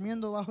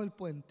durmiendo bajo el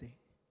puente.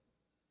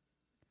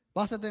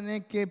 Vas a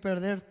tener que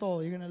perder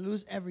todo. You're going to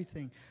lose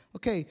everything.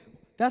 Okay,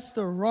 that's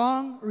the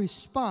wrong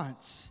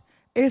response.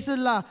 Esa es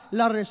la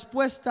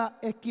respuesta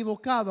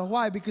equivocada.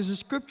 Why? Because the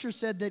scripture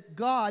said that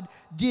God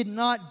did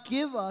not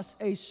give us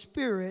a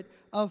spirit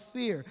of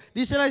fear.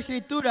 Dice la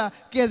escritura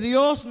que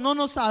Dios no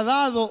nos ha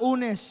dado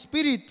un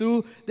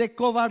espíritu de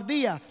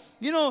cobardía.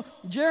 You know,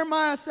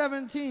 Jeremiah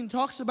 17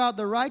 talks about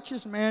the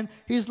righteous man.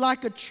 He's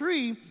like a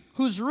tree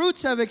whose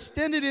roots have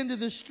extended into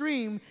the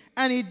stream,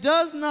 and he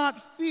does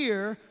not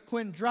fear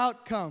when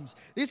drought comes.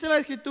 Dice la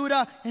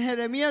escritura en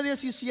Jeremías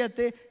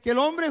 17 que el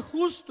hombre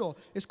justo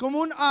es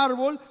como un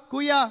árbol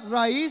cuya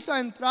raíz ha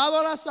entrado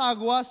a las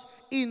aguas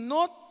y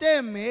no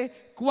teme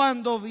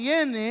cuando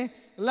viene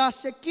la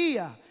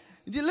sequía.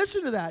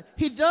 Listen to that.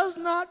 He does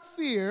not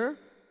fear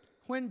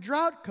when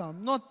drought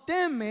comes. No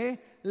teme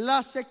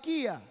la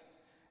sequía.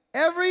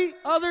 Every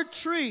other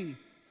tree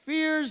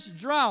fears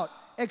drought,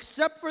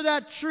 except for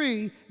that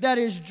tree that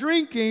is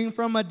drinking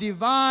from a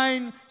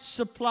divine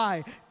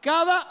supply.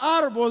 Cada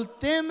árbol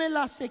teme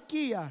la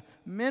sequía,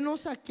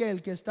 menos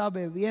aquel que está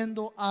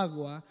bebiendo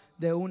agua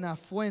de una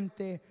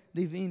fuente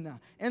divina.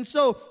 And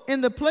so,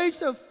 in the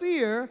place of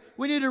fear,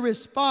 we need to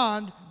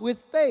respond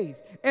with faith.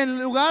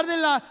 En lugar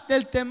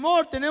del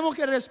temor, tenemos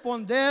que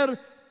responder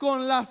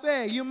con la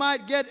fe. You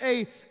might get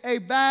a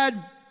bad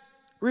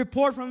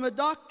report from the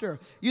doctor.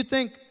 You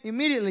think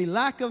immediately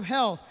lack of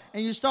health,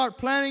 and you start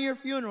planning your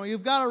funeral.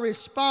 You've got to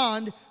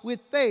respond with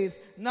faith,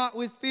 not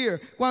with fear.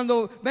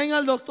 Cuando venga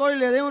el doctor y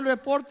le dé un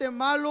reporte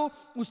malo,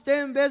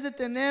 usted en vez de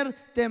tener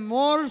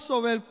temor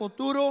sobre el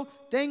futuro,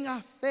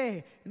 tenga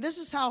fe. And this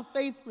is how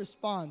faith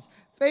responds.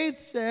 Faith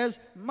says,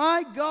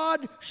 my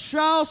God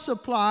shall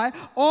supply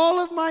all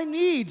of my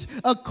needs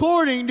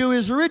according to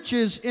his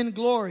riches in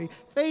glory.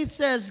 Faith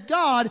says,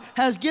 God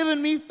has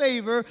given me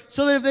favor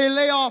so that if they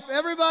lay off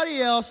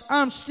everybody else,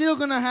 I'm still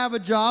going to have a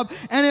job.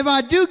 And if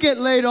I do get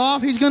laid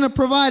off, he's going to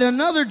provide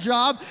another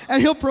job,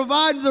 and he'll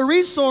provide the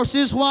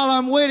resources while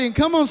I'm waiting.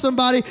 Come on,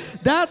 somebody.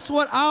 That's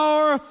what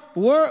our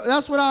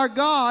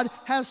God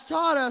has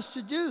taught us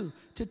to do,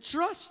 to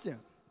trust him.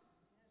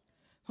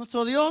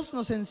 Nuestro Dios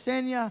nos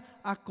enseña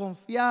a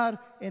confiar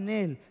en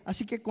Él.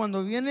 Así que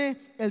cuando viene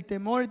el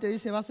temor y te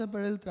dice vas a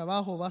perder el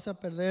trabajo, vas a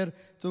perder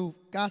tu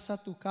casa,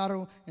 tu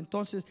carro,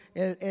 entonces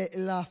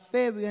la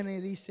fe viene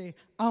y dice,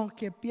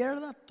 aunque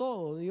pierda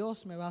todo,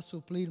 Dios me va a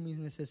suplir mis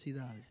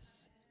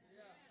necesidades.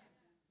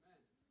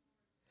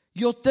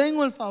 Yo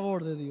tengo el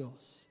favor de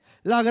Dios.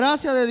 La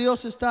gracia de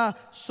Dios está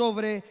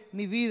sobre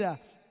mi vida.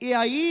 Y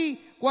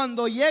ahí,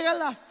 cuando llega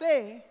la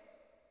fe,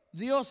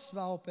 Dios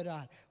va a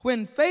operar.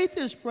 When faith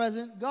is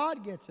present,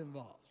 God gets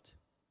involved.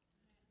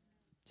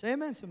 Say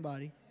amen,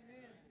 somebody.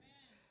 Amen.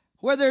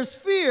 Where there's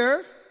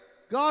fear,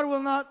 God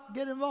will not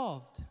get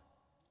involved.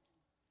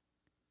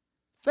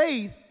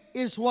 Faith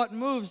is what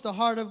moves the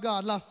heart of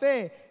God. La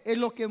fe es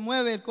lo que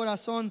mueve el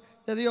corazón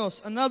de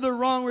Dios. Another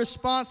wrong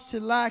response to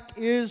lack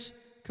is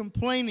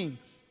complaining.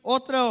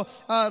 Otra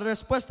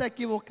respuesta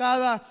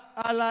equivocada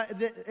a la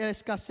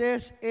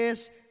escasez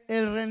es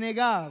el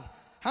renegar.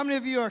 How many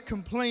of you are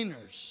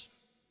complainers?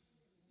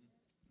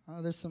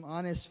 Oh, there's some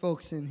honest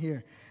folks in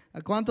here.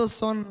 ¿Cuántos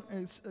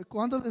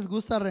les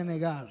gusta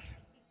renegar?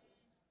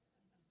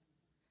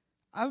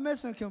 I've met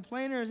some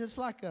complainers. It's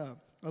like a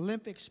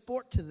Olympic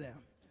sport to them.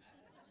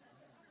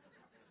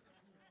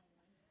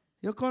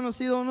 Yo he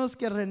conocido unos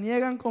que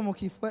reniegan como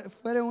que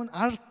fuera un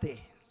arte.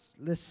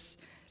 Les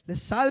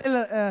sale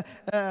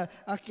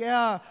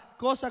aquella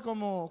cosa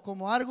como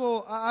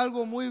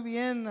algo muy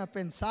bien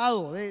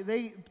pensado.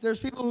 There's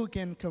people who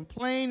can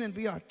complain and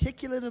be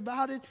articulate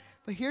about it.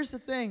 But here's the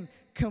thing.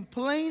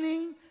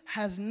 Complaining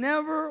has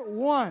never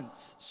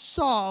once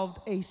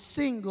solved a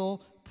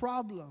single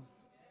problem.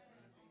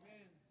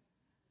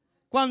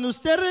 Cuando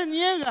usted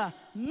reniega,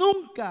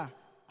 nunca,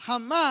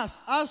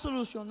 jamás ha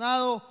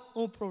solucionado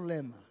un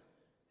problema.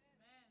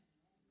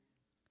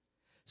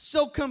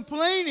 So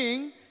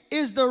complaining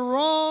is the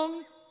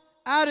wrong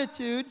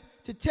attitude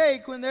to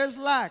take when there's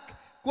lack.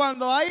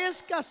 Cuando hay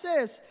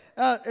escasez,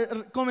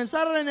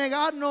 comenzar a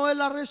renegar no es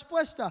la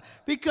respuesta.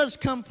 Because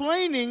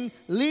complaining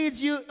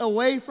leads you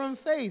away from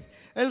faith.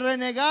 El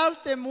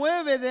renegar te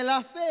mueve de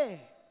la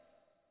fe.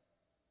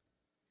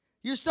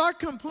 You start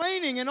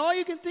complaining and all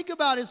you can think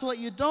about is what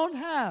you don't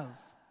have.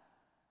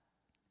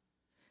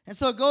 And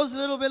so it goes a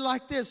little bit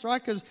like this, right?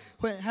 Because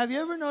have you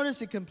ever noticed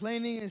that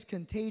complaining is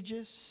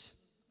contagious?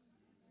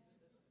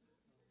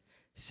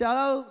 ¿Se ha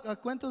dado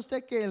cuenta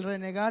usted que el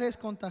renegar es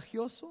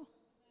contagioso?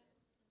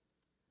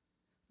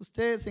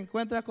 Usted se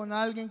encuentra con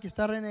alguien que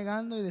está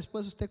renegando y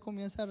después usted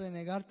comienza a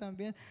renegar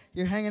también.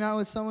 You're hanging out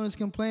with someone who's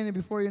complaining.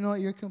 Before you know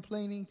it, you're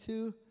complaining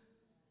too.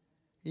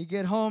 You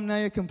get home, now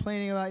you're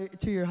complaining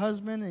to your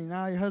husband, and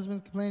now your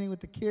husband's complaining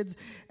with the kids.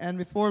 And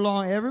before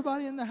long,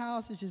 everybody in the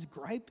house is just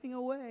griping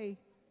away.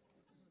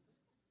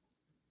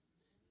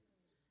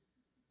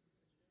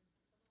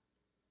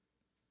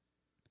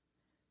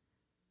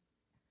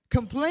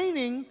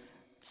 Complaining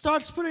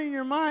starts putting in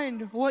your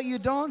mind what you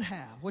don't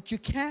have, what you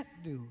can't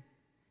do.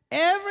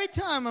 Every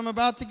time I'm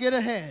about to get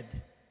ahead.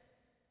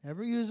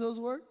 Ever use those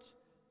words?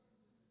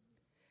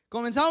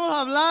 Comenzamos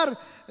a hablar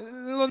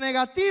lo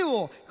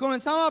negativo.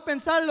 Comenzamos a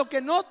pensar en lo que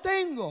no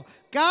tengo.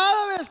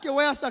 Cada vez que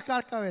voy a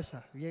sacar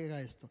cabeza,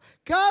 llega esto.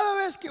 Cada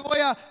vez que voy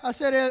a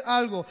hacer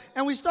algo.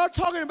 And we start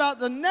talking about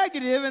the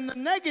negative, and the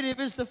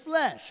negative is the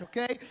flesh,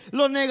 okay?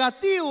 Lo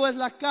negativo es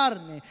la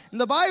carne. And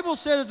the Bible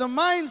says that the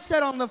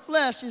mindset on the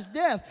flesh is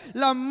death.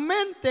 La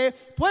mente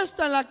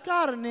puesta en la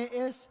carne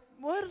es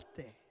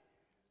muerte.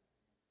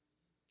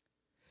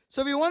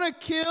 So if you want to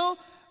kill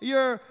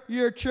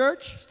your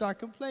church, start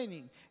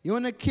complaining. You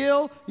want to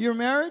kill your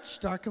marriage?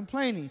 Start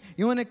complaining.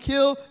 You want to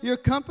kill your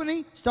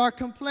company? Start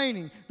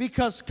complaining.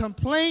 Because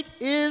complaint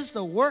is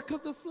the work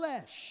of the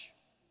flesh.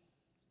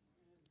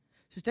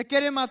 Si usted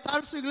quiere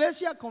matar su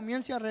iglesia,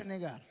 comience a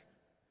renegar.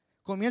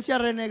 Comience a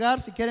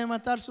renegar si quiere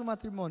matar su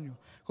matrimonio.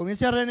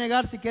 Comience a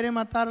renegar si quiere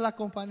matar la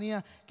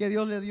compañía que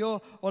Dios le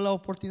dio o la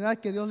oportunidad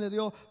que Dios le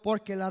dio,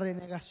 porque la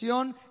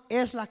renegación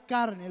es la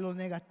carne, lo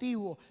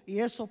negativo, y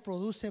eso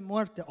produce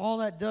muerte. All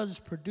that does is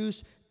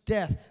produce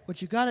death.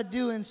 What you got to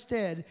do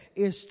instead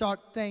is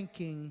start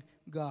thanking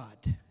God.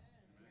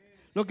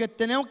 Lo que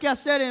tenemos que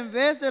hacer en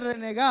vez de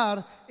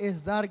renegar es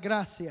dar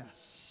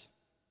gracias.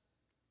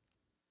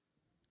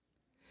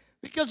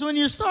 Because when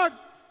you start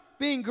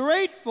being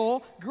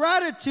grateful,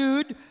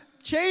 gratitude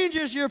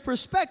changes your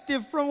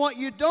perspective from what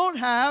you don't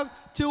have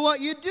to what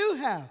you do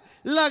have.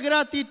 La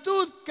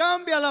gratitud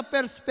cambia la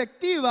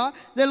perspectiva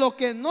de lo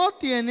que no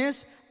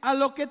tienes a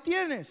lo que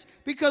tienes.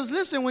 Because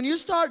listen, when you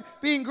start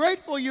being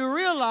grateful, you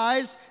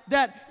realize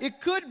that it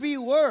could be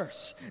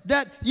worse,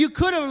 that you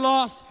could have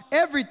lost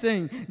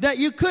everything, that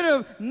you could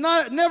have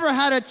never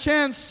had a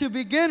chance to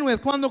begin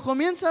with. Cuando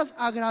comienzas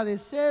a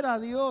agradecer a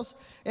Dios,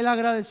 el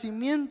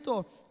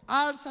agradecimiento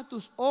alza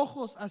tus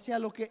ojos hacia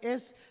lo que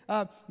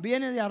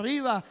viene de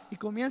arriba, y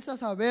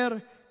comienzas a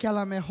ver que a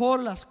lo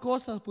mejor las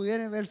cosas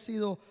pudieran haber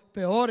sido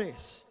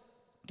peores,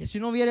 que si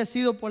no hubiera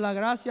sido por la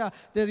gracia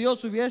de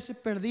Dios hubiese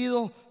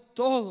perdido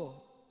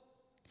todo.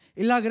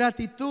 Y la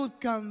gratitud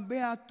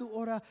cambia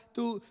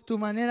tu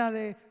manera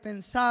de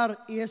pensar,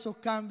 y eso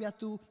cambia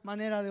tu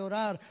manera de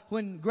orar.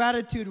 When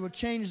gratitude will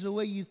change the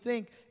way you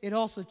think, it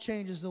also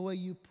changes the way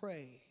you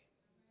pray.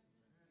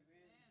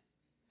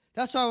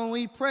 That's why when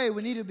we pray,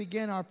 we need to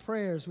begin our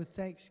prayers with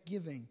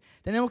thanksgiving.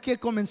 Tenemos que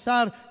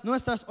comenzar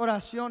nuestras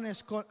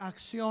oraciones con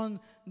acción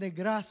de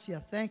gracia.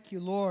 Thank you,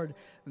 Lord,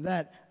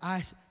 that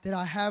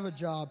I have a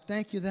job.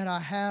 Thank you that I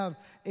have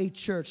a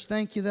church.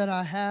 Thank you that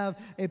I have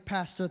a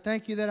pastor.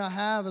 Thank you that I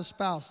have a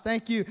spouse.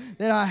 Thank you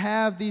that I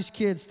have these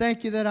kids.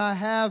 Thank you that I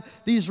have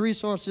these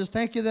resources.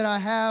 Thank you that I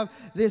have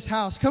this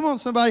house. Come on,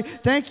 somebody.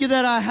 Thank you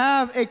that I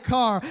have a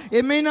car.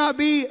 It may not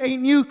be a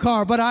new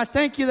car, but I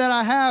thank you that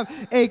I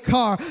have a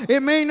car.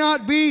 It may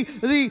not be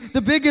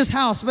the biggest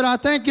house, but I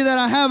thank you that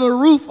I have a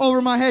roof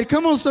over my head.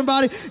 Come on,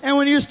 somebody. And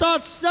when you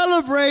start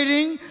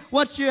celebrating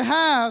what you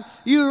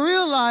have, you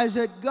realize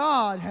that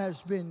God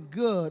has been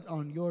good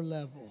on your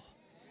level.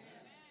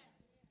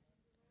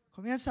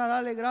 Comienza a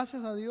darle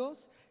gracias a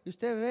Dios y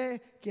usted ve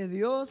que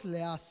Dios le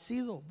ha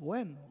sido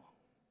bueno.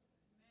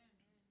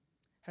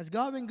 Has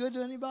God been good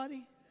to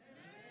anybody?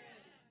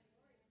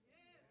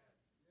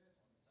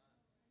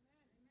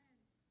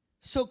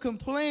 So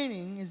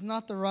complaining is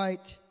not the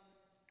right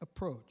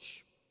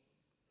approach.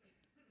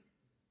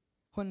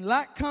 When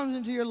lack comes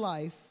into your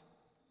life,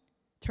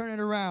 turn it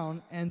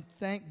around and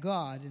thank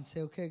God and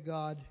say, okay,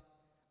 God,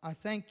 I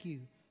thank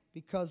you,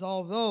 because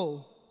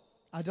although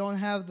I don't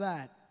have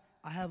that,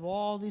 I have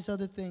all these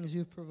other things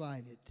you've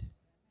provided.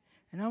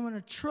 And I'm going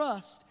to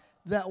trust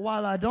that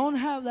while I don't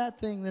have that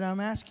thing that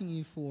I'm asking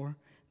you for,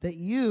 that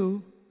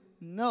you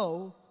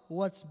know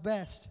what's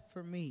best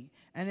for me.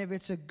 And if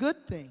it's a good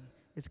thing,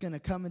 it's going to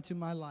come into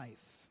my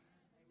life.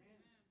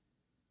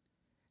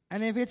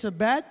 And if it's a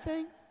bad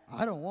thing,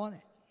 I don't want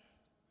it.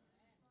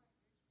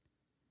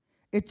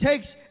 It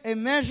takes a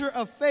measure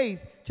of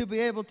faith to be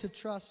able to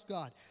trust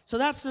God. So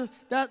that's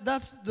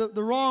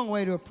the wrong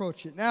way to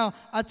approach it. Now,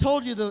 I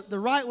told you the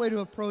right way to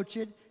approach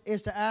it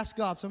is to ask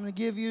God. So I'm going to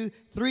give you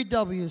 3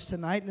 W's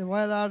tonight. Les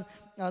voy a dar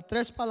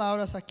 3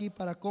 palabras aquí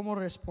para cómo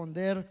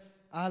responder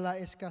a la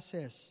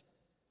escasez.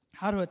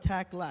 How to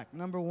attack lack.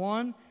 Number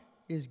 1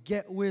 is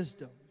get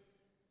wisdom.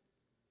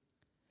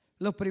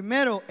 Lo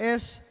primero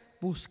es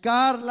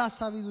buscar la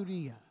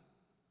sabiduría.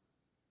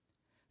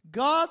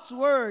 God's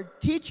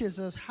word teaches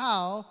us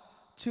how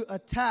to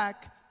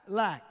attack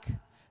lack.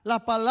 La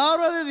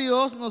palabra de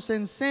Dios nos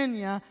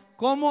enseña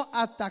cómo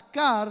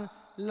atacar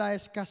la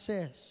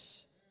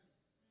escasez.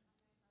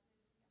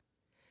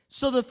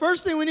 So the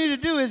first thing we need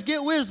to do is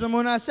get wisdom.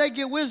 When I say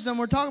get wisdom,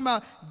 we're talking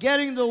about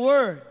getting the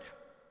word.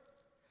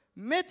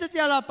 Métete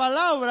a la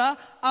palabra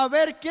a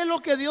ver qué es lo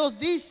que Dios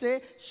dice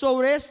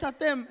sobre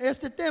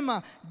este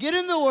tema. Get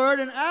in the word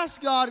and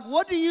ask God,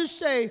 what do you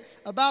say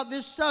about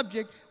this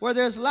subject where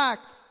there's lack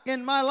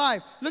in my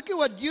life? Look at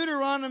what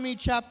Deuteronomy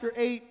chapter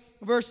 8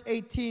 verse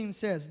 18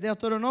 says.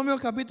 Deuteronomio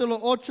capítulo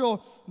 8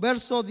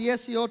 verso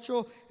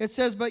 18, it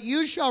says, but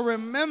you shall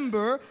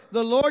remember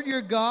the Lord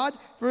your God,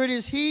 for it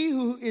is he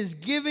who is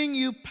giving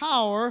you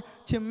power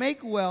to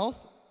make wealth,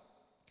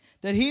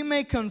 that he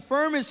may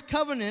confirm his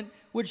covenant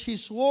which he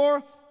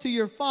swore to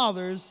your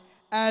fathers,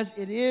 as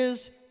it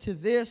is to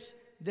this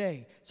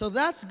day. So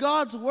that's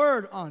God's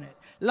word on it.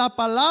 La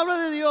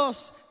palabra de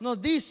Dios nos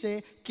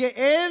dice que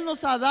Él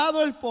nos ha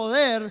dado el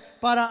poder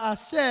para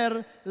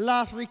hacer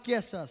las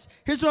riquezas.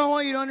 Here's what I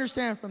want you to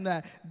understand from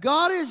that.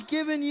 God has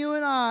given you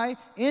and I,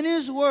 in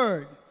His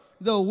word,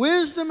 the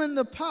wisdom and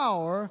the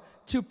power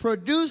to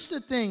produce the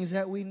things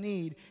that we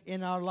need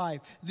in our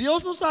life.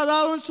 Dios nos ha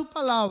dado en su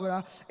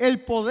palabra el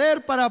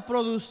poder para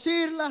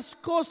producir las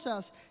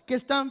cosas que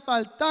están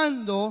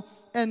faltando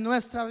en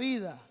nuestra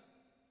vida.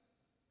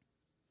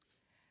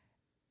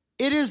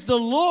 It is the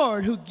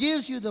Lord who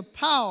gives you the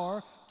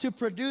power to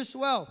produce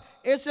wealth.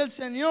 Es el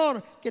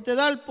Señor que te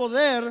da el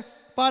poder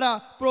para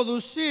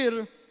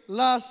producir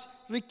las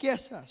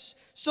riquezas.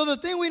 So the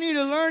thing we need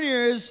to learn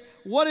here is,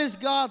 what does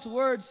God's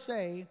word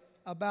say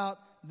about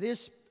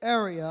this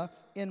area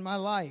in my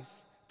life?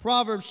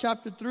 Proverbs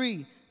chapter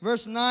 3,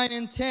 verse 9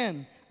 and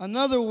 10.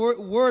 Another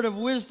word of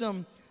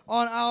wisdom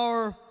on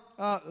our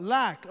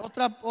lack.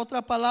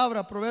 Otra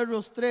palabra,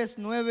 Proverbios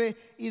 3, 9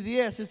 y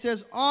 10. It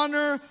says,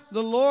 honor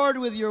the Lord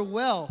with your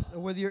wealth,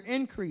 or with your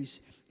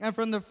increase, and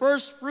from the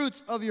first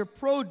fruits of your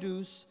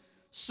produce,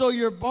 so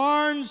your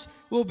barns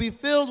will be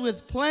filled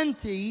with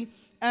plenty,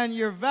 and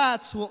your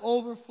vats will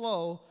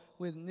overflow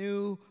with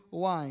new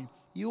wine.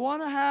 You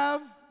want to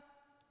have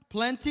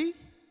plenty?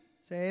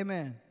 Say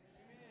amen. Amen.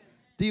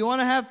 Do you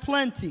want to have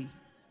plenty? Amen.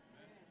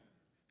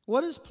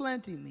 What does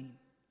plenty mean?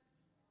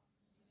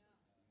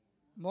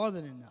 More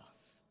than enough.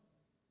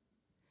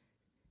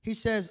 He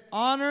says,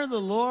 honor the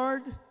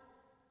Lord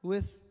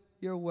with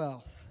your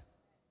wealth.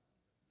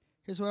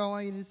 Here's what I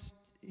want you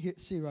to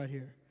see right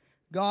here.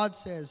 God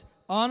says,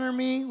 honor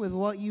me with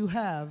what you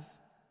have,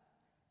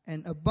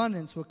 and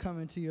abundance will come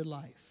into your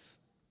life.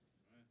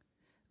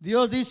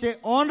 Dios dice,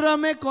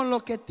 honrame con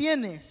lo que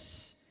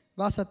tienes,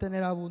 vas a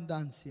tener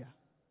abundancia.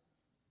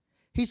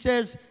 He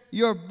says,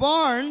 your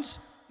barns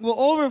will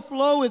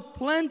overflow with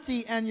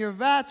plenty, and your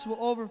vats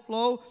will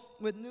overflow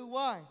with new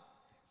wine.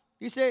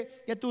 Dice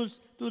que tus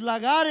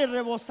lagares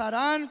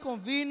rebosarán con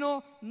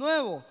vino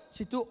nuevo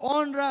si tú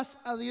honras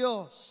a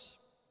Dios.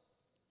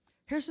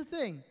 Here's the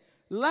thing.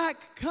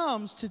 Lack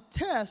comes to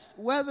test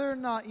whether or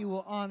not you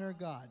will honor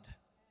God.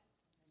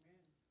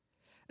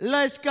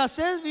 La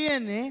escasez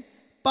viene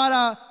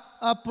para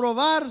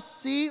probar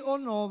si o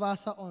no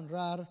vas a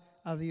honrar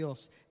a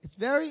Dios. It's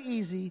very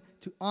easy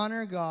to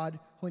honor God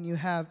when you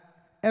have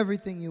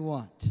everything you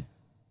want.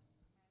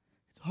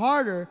 It's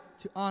harder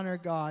to honor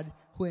God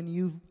when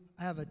you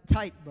have a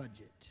tight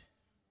budget.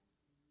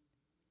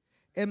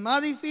 Es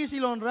más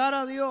difícil honrar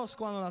a Dios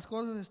cuando las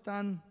cosas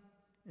están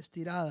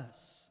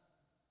estiradas.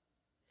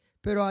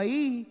 Pero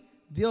ahí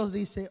Dios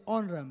dice,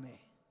 honrame.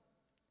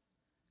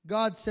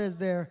 God says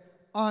there,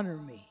 honor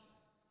me.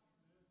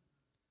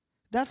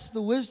 That's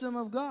the wisdom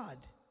of God.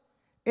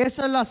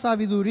 Esa es la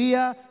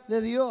sabiduría de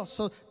Dios.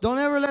 So don't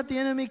ever let the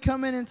enemy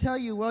come in and tell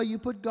you, well, you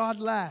put God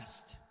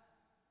last.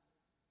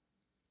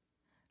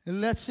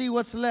 And let's see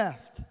what's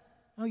left.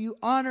 No, you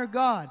honor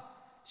God.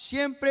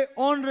 Siempre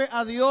honre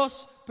a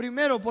Dios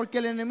primero, porque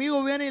el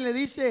enemigo viene y le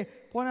dice,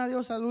 pon a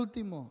Dios al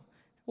último.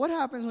 What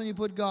happens when you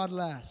put God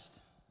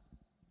last?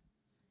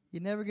 You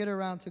never get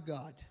around to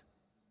God.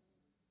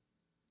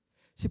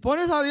 Si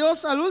pones a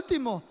Dios al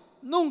último,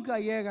 nunca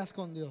llegas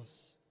con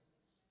Dios.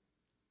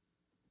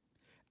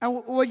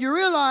 And what you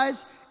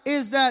realize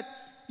is that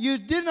you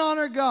didn't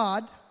honor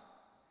God,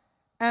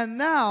 and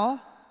now,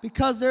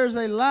 because there's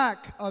a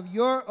lack of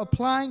your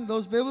applying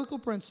those biblical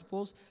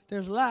principles,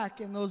 there's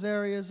lack in those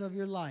areas of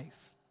your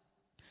life.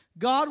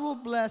 God will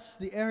bless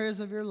the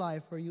areas of your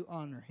life where you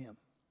honor Him.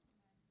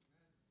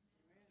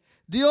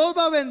 Dios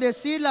va a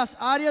bendecir las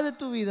áreas de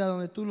tu vida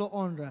donde tú lo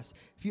honras.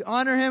 If you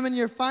honor Him in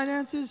your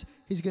finances,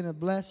 He's going to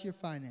bless your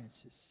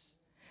finances.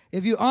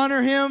 If you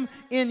honor Him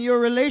in your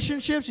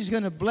relationships, He's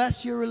going to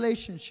bless your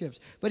relationships.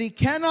 But He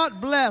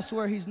cannot bless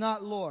where He's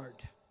not Lord.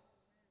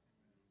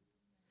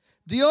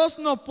 Dios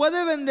no puede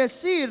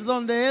bendecir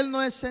donde Él no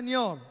es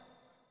Señor.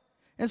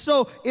 And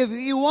so, if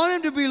you want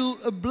Him to be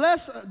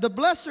the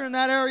blesser in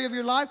that area of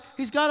your life,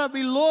 He's got to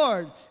be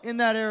Lord in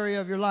that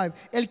area of your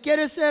life. Él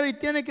quiere ser y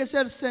tiene que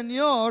ser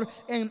Señor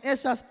en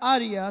esas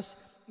áreas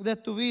de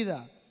tu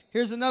vida.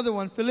 Here's another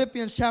one,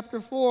 Philippians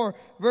chapter 4,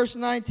 verse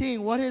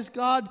 19. What has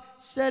God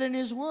said in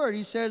His Word?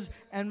 He says,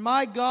 and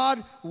my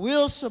God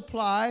will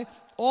supply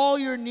all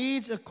your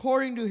needs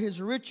according to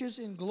His riches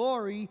in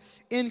glory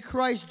in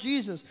Christ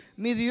Jesus.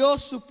 Mi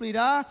Dios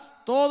suplirá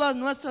todas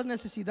nuestras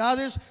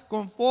necesidades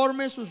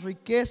conforme sus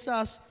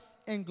riquezas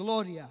en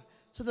gloria.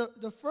 So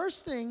the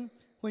first thing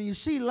when you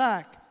see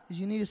lack is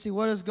you need to see,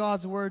 what does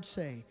God's Word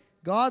say?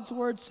 God's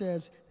Word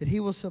says that He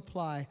will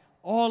supply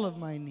all of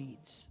my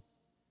needs.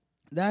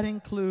 That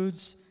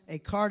includes a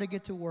car to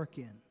get to work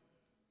in.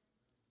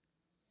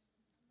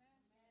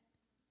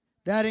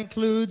 That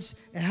includes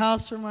a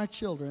house for my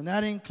children.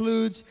 That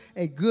includes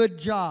a good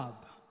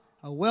job,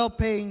 a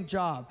well-paying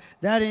job.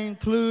 That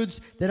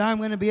includes that I'm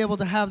going to be able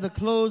to have the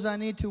clothes I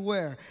need to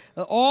wear.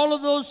 All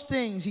of those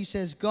things, He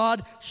says,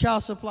 God shall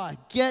supply.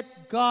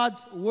 Get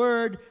God's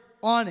Word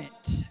on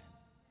it.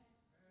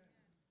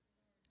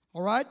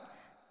 All right?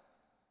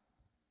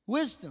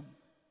 Wisdom.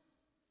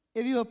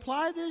 If you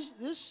apply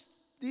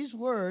these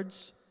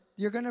words,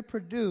 you're going to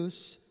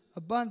produce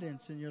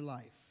abundance in your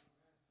life.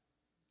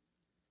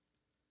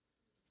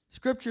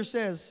 Scripture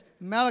says,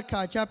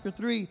 Malachi chapter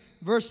 3,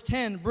 verse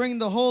 10, bring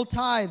the whole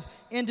tithe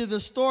into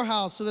the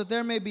storehouse so that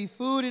there may be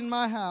food in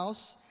my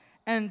house.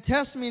 And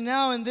test me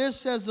now in this,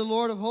 says the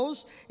Lord of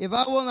hosts, if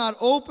I will not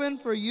open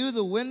for you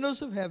the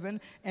windows of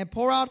heaven and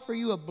pour out for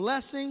you a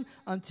blessing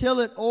until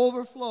it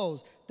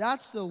overflows.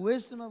 That's the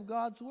wisdom of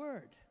God's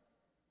word.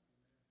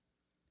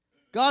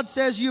 God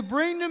says, you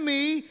bring to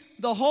me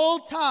the whole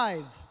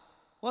tithe.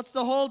 What's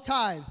the whole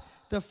tithe?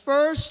 The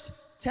first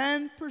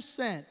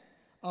 10%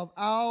 of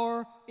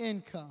our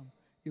income.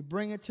 You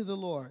bring it to the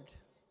Lord.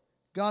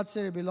 God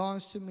said it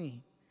belongs to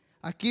me.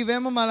 Aquí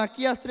vemos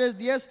Malaquías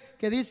 3:10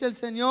 que dice el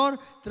Señor,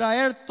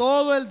 traer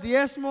todo el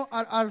diezmo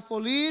al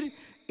alfolí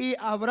y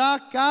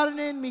habrá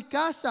carne en mi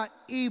casa.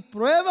 Y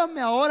pruébame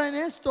ahora en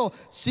esto,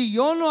 si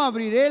yo no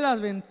abriré las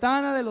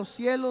ventanas de los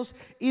cielos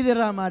y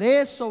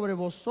derramaré sobre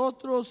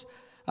vosotros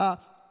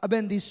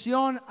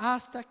bendición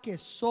hasta que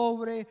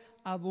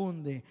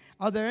sobreabunde.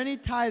 Are there any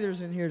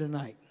tithers in here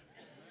tonight?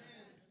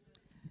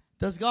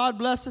 Does God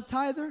bless the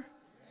tither?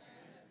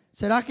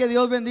 ¿Será que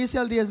Dios bendice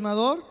al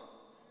diezmador?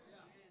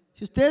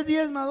 Si usted es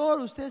diezmador,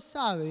 usted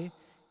sabe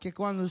que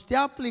cuando usted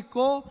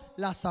aplicó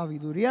la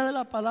sabiduría de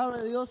la palabra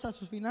de Dios a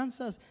sus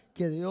finanzas,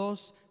 que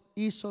Dios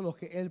hizo lo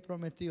que Él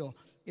prometió.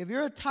 If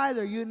you're a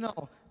tither, you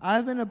know,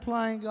 I've been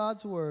applying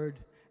God's word,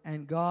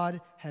 and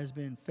God has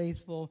been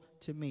faithful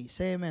to me.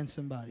 Say amen,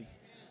 somebody.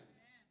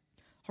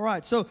 All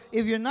right, so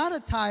if you're not a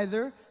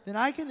tither, then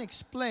I can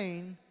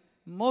explain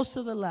most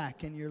of the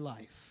lack in your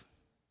life.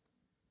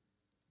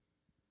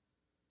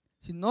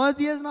 Si no es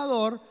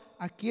diezmador,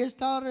 aquí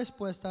está la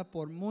respuesta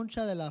por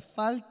mucha de la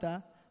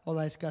falta o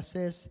la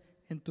escasez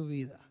en tu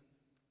vida.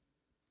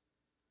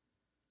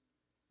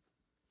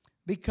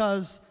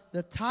 Because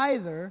the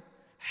tither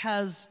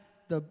has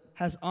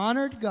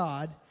honored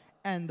God,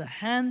 and the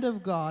hand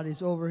of God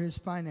is over his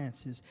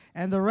finances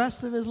and the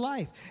rest of his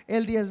life.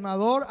 El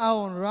diezmador ha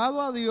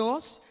honrado a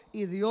Dios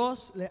y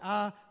Dios le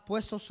ha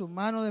puesto su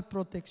mano de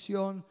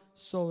protección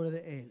sobre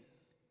de él.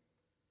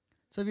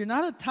 So if you're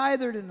not a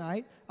tither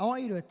tonight, I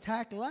want you to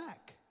attack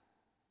lack.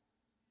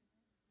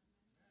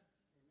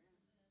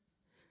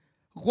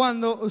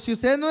 Si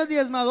usted no es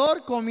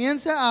diezmador,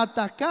 comience a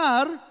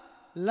atacar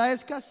la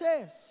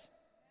escasez.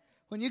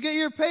 When you get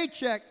your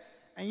paycheck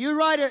and you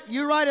write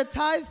a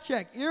tithe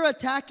check, you're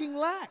attacking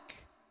lack.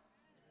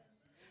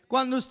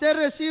 Cuando usted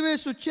recibe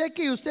su cheque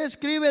y usted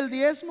escribe el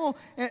diezmo,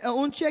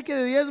 un cheque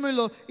de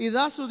diezmo y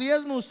da su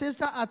diezmo, usted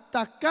está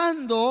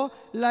atacando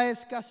la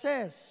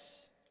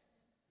escasez.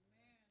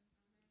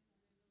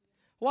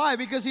 Why?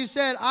 Because he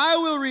said, I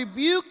will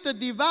rebuke the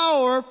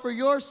devourer for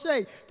your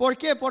sake. ¿Por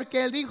qué?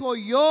 Porque él dijo,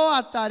 yo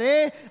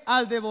ataré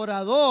al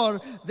devorador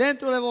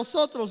dentro de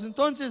vosotros.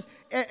 Entonces,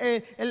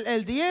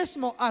 el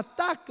diezmo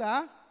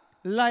ataca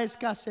la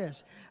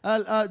escasez.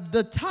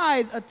 The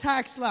tithe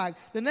attacks lack.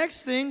 The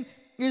next thing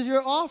is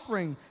your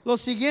offering. Lo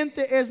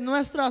siguiente es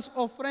nuestras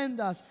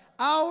ofrendas.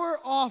 Our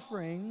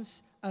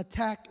offerings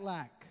attack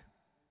lack.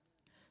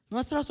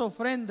 Nuestras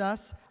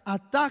ofrendas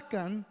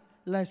atacan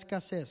la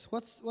escasez.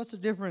 What's the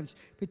difference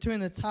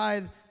between a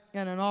tithe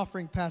and an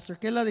offering, Pastor?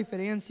 ¿Qué es la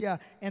diferencia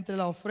entre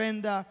la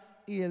ofrenda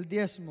y el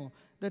diezmo?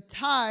 The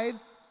tithe,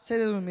 say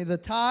this with me, the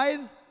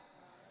tithe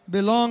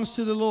belongs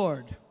to the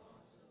Lord.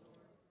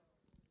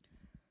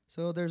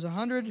 So there's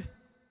 $100.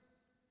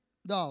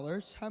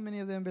 How many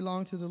of them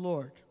belong to the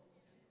Lord?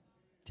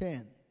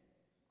 10.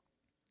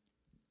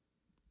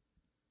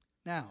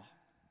 Now,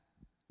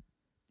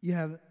 you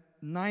have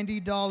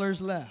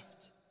 $90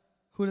 left.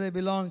 Who do they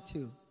belong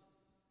to?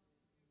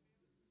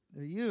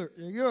 They're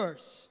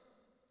yours.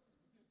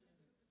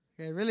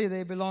 Okay, really,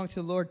 they belong to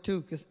the Lord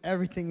too, because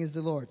everything is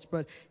the Lord's.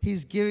 But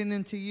He's giving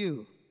them to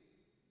you.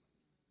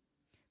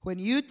 When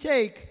you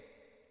take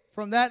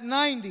from that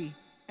 90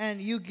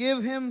 and you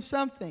give Him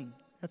something,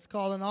 that's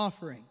called an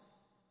offering.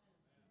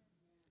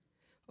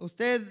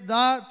 Usted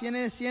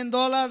tiene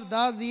 $100,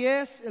 da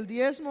 10, el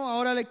diezmo,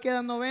 ahora le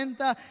quedan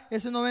 90,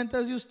 ese 90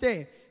 es de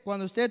usted.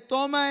 Cuando usted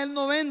toma el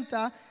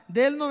 90,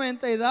 del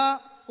 90 y da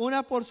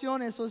una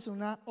porción, eso es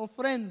una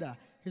ofrenda.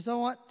 Here's what I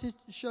want to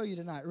show you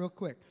tonight, real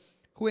quick.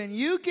 When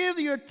you give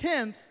your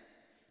 10th,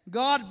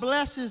 God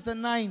blesses the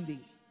 90.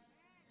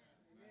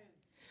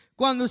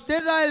 Cuando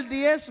usted da el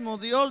diezmo,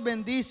 Dios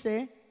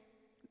bendice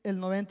el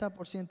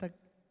 90%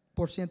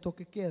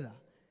 que queda.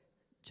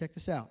 Check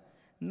this out.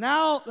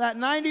 Now that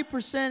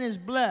 90% is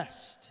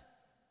blessed.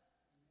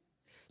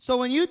 So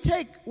when you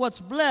take what's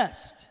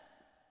blessed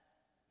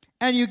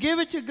and you give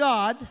it to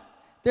God,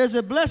 there's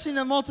a blessing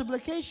of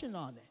multiplication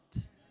on it.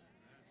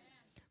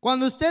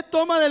 Cuando usted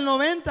toma del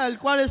 90, el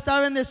cual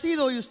está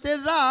bendecido, y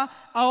usted da,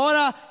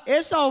 ahora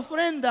esa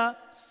ofrenda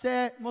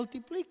se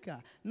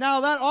multiplica. Now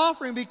that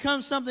offering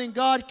becomes something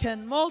God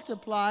can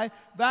multiply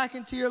back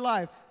into your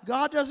life.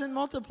 God doesn't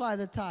multiply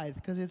the tithe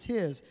because it's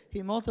His.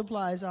 He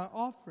multiplies our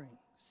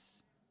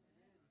offerings.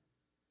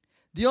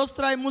 Dios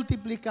trae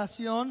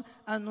multiplicación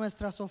a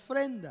nuestras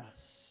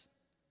ofrendas.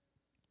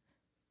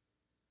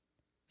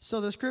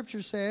 So the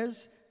scripture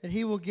says that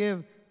he will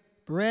give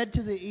bread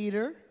to the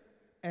eater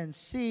and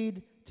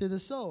seed to the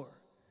sower.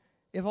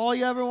 If all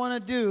you ever want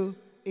to do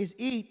is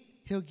eat,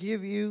 he'll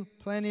give you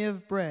plenty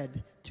of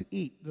bread to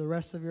eat the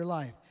rest of your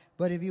life.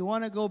 But if you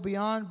want to go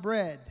beyond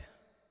bread,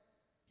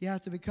 you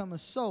have to become a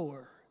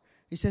sower.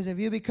 He says if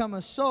you become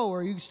a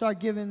sower, you start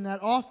giving that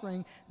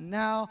offering.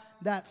 Now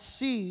that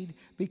seed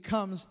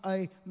becomes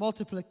a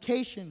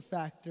multiplication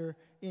factor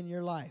in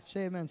your life.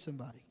 Say amen,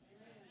 somebody.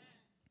 Amen.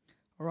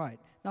 All right.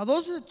 Now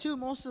those are the two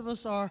most of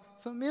us are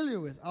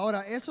familiar with.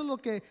 Ahora, eso es lo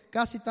que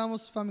casi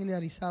estamos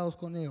familiarizados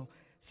con ello.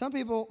 Some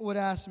people would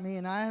ask me,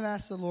 and I have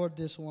asked the Lord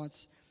this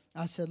once.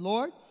 I said,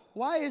 Lord,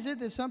 why is it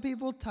that some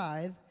people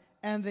tithe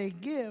and they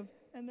give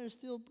and they're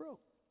still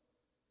broke?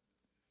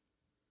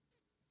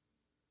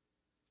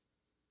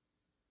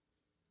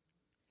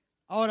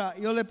 Ahora,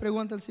 yo le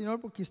pregunto al Señor,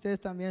 porque ustedes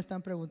también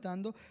están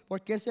preguntando, ¿por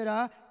qué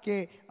será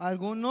que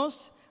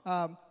algunos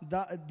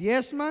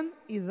diezman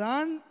y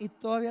dan y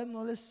todavía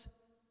no les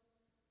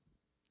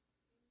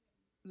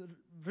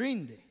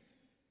rinde?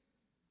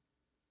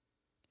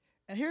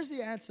 And here's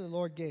the answer the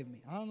Lord gave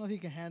me. I don't know if you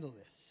can handle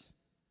this.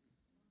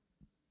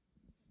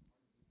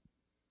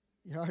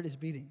 Your heart is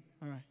beating.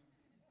 All right.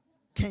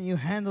 Can you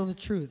handle the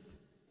truth?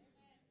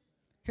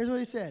 Here's what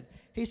he said.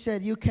 He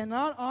said, you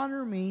cannot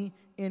honor me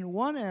in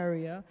one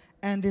area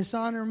and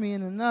dishonor me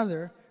in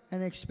another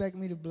and expect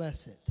me to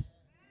bless it.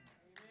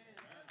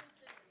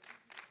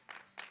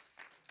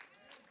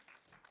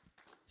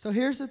 So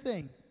here's the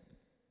thing.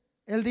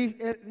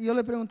 Yo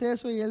le pregunté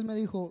eso y él me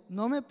dijo,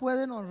 no me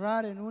pueden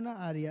honrar en una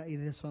área y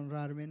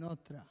deshonrarme en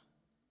otra.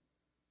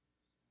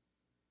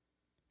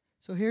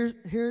 So here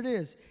it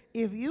is.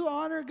 If you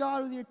honor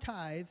God with your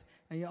tithe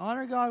and you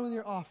honor God with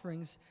your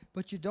offerings,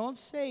 but you don't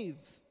save,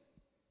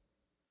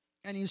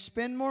 and you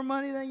spend more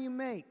money than you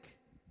make,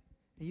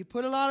 and you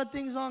put a lot of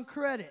things on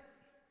credit,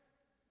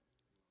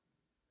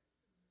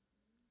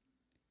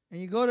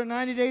 and you go to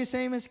 90 days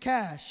same as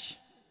cash,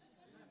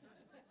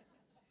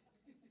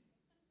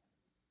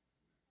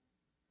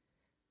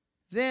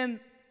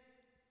 then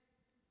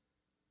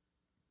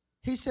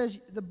he says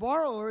the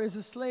borrower is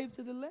a slave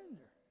to the lender.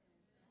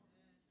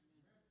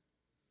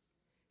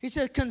 He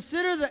said,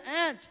 consider the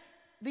ant.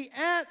 The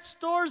ant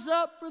stores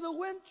up for the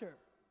winter.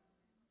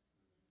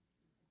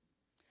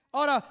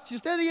 Ahora, si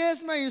usted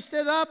diezma y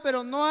usted da,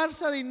 pero no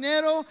alza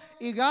dinero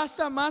y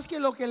gasta más que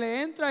lo que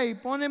le entra y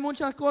pone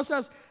muchas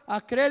cosas a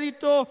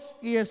crédito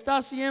y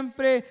está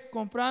siempre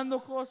comprando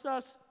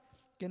cosas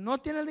que no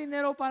tiene el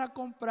dinero para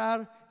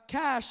comprar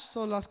cash,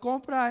 solo las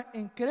compra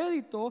en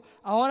crédito,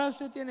 ahora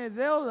usted tiene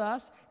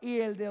deudas y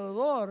el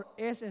deudor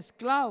es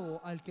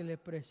esclavo al que le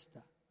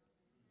presta.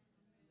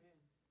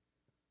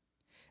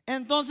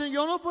 Entonces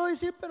yo no puedo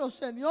decir, pero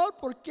Señor,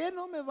 ¿por qué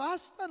no me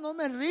basta? No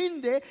me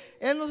rinde.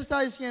 Él nos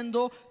está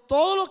diciendo,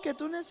 todo lo que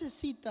tú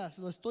necesitas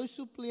lo estoy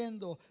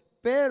supliendo,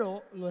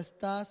 pero lo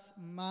estás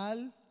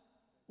mal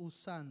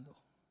usando.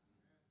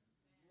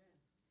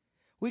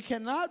 We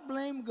cannot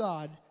blame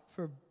God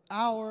for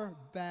our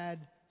bad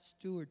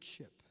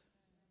stewardship.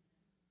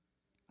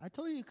 I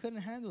told you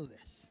couldn't handle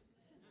this.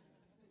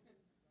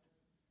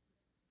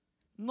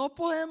 No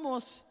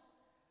podemos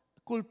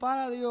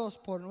culpar a Dios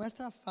por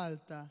nuestra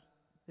falta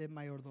de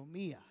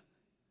mayordomía.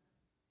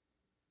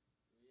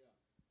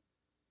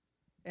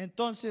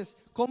 Entonces,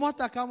 ¿cómo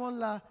atacamos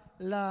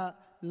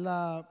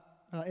la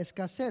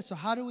escasez? So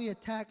how do we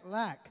attack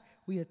lack?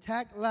 We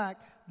attack lack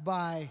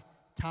by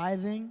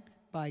tithing,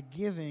 by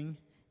giving,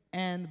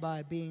 and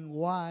by being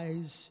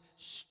wise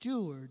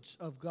stewards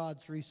of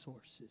God's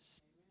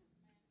resources.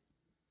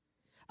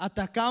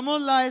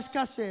 Atacamos la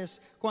escasez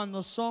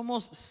cuando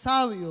somos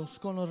sabios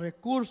con los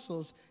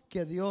recursos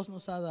que Dios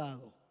nos ha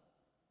dado.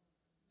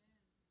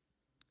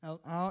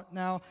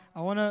 Now,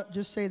 I want to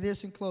just say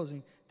this in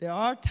closing. There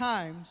are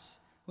times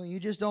when you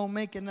just don't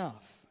make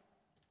enough.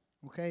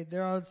 Okay?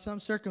 There are some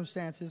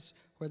circumstances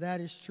where that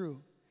is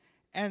true.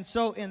 And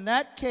so in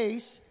that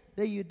case,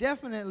 that you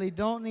definitely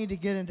don't need to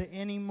get into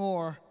any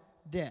more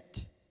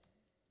debt.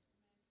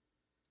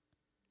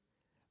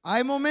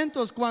 Hay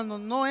momentos cuando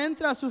no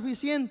entra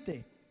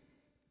suficiente.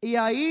 Y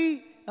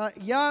ahí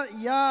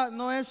ya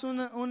no es un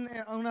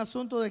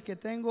asunto de que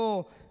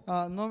tengo,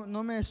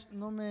 no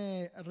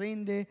me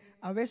rinde.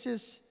 A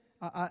veces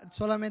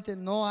solamente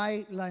no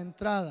hay la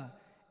entrada.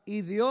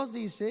 Y Dios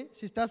dice,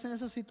 si estás en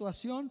esa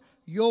situación,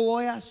 yo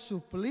voy a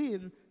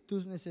suplir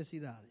tus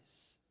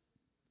necesidades.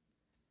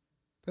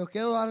 Pero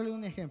quiero darle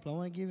un ejemplo. I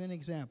want to give you an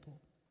example.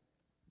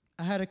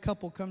 I had a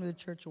couple come to the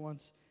church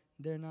once.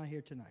 They're not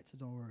here tonight, so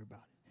don't worry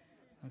about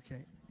it.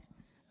 Okay.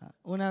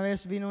 Una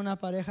vez vino una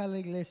pareja a la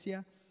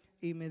iglesia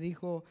y me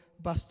dijo,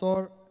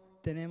 pastor,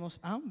 tenemos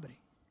hambre.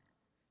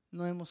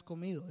 No hemos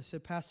comido. I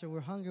said, pastor,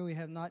 we're hungry. We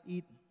have not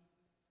eaten.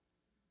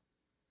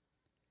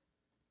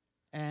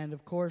 And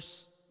of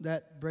course,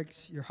 that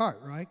breaks your heart,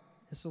 right?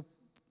 Eso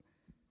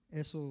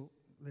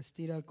les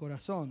tira el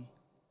corazón.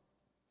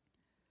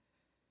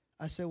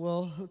 I said,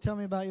 well, tell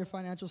me about your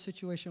financial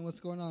situation. What's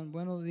going on?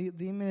 Bueno,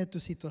 dime de tu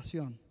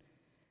situación.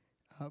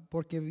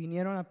 Porque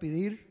vinieron a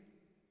pedir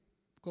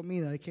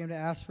comida. They came to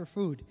ask for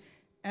food.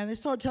 And they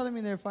started telling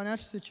me their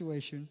financial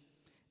situation.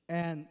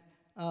 And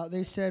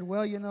they said,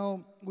 well, you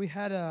know, we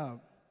had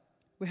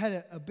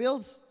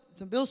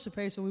some bills to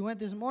pay, so we went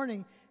this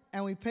morning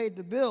and we paid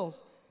the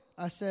bills.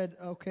 I said,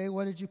 okay,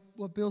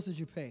 what bills did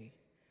you pay?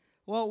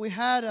 Well, we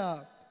have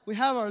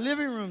our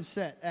living room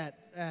set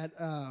at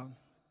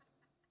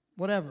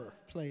whatever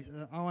place.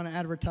 I want to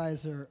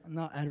advertise or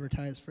not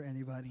advertise for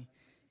anybody.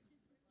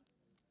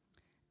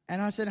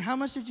 And I said, how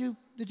much did you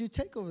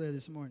take over there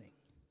this morning?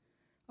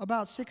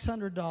 About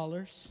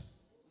 $600.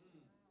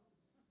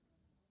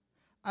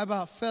 I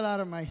about fell out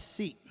of my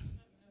seat.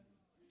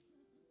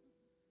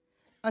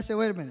 I said,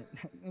 wait a minute.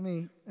 Let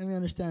me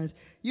understand this.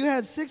 You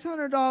had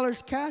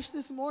 $600 cash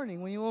this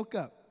morning when you woke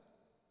up.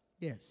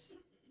 Yes.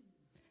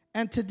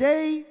 And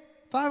today,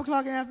 5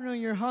 o'clock in the afternoon,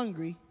 you're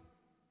hungry.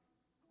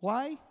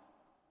 Why?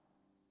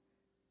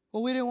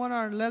 Well, we didn't want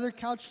our leather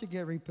couch to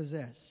get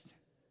repossessed.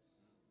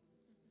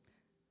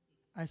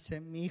 I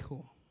said,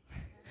 mijo.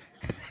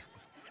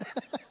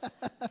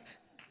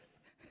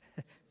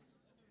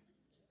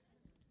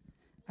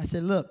 I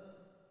said, look,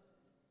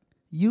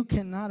 you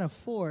cannot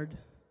afford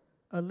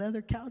a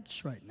leather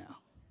couch right now.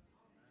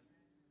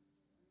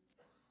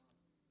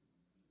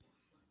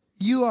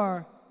 You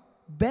are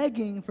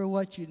begging for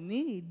what you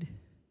need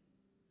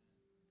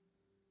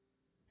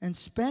and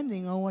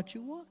spending on what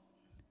you want.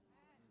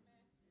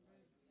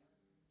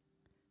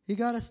 You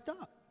got to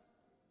stop.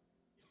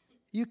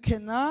 You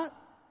cannot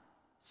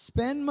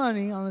spend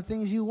money on the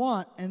things you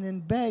want and then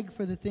beg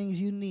for the things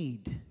you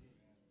need.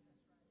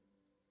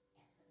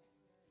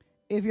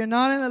 If you're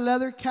not in the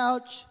leather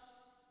couch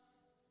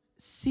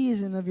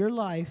season of your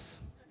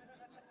life,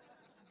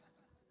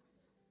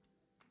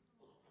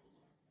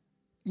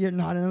 you're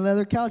not in a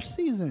leather couch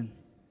season.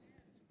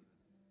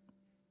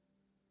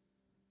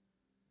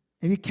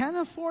 If you can't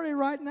afford it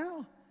right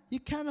now, you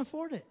can't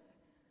afford it.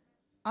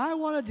 I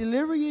want to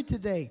deliver you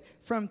today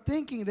from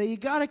thinking that you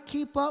got to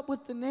keep up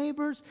with the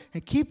neighbors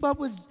and keep up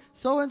with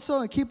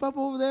so-and-so and keep up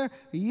over there.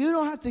 You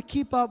don't have to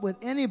keep up with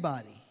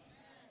anybody.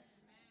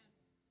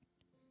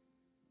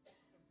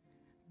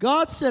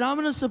 God said, I'm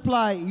going to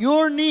supply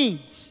your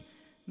needs,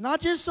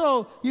 not just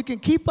so you can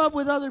keep up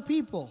with other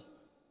people.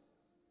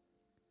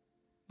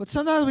 But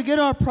sometimes we get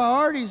our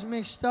priorities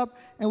mixed up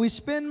and we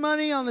spend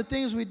money on the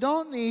things we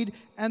don't need,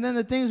 and then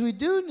the things we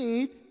do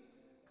need,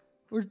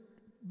 we're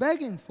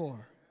begging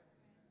for.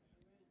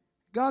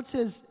 God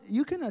says,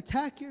 you can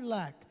attack your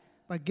lack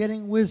by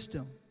getting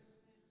wisdom,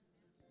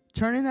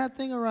 turning that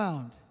thing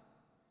around,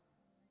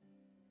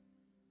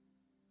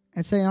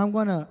 and saying, I'm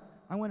going to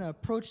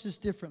approach this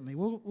differently.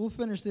 We'll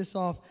finish this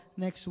off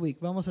next week.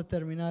 Vamos a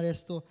terminar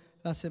esto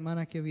la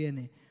semana que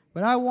viene.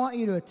 But I want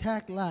you to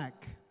attack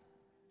lack.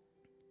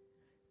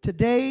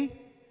 Today,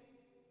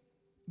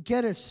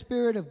 get a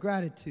spirit of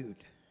gratitude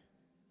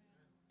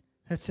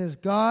that says,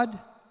 God,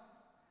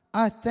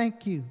 I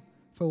thank you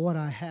for what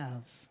I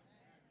have.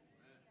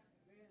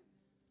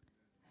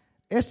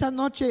 Esta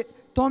noche,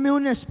 tome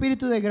un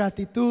espíritu de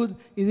gratitud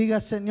y diga,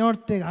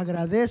 Señor, te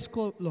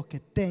agradezco lo que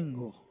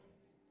tengo.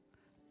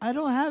 I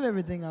don't have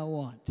everything I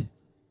want.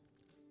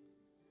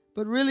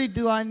 But really,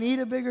 do I need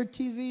a bigger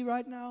TV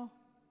right now?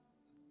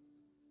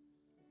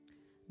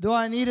 Do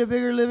I need a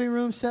bigger living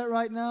room set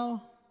right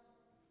now?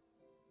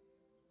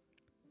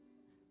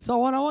 So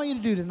what I want you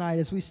to do tonight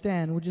as we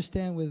stand, would you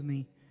stand with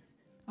me?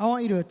 I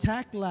want you to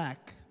attack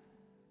lack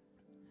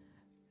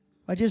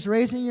by just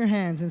raising your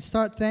hands and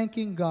start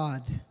thanking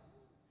God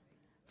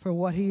for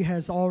what He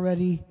has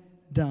already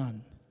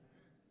done,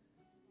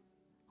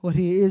 what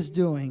He is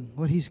doing,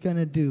 what He's going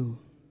to do.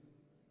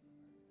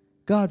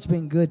 God's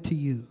been good to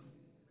you.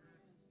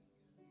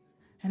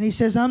 And He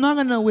says, I'm not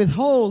going to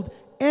withhold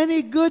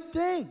any good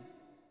thing.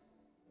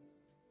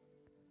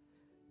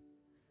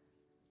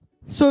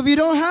 So if you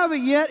don't have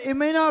it yet, it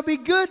may not be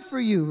good for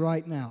you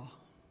right now.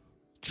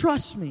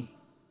 Trust me.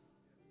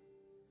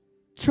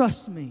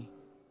 Trust me.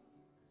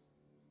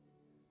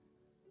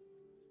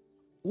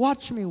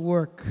 Watch me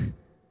work.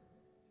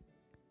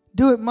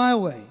 Do it my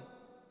way.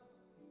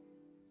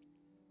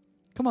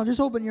 Come on, just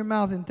open your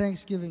mouth in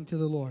thanksgiving to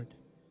the Lord.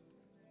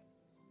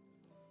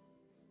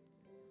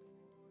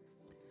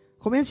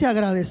 Comience a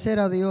agradecer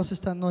a Dios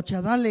esta noche,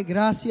 a darle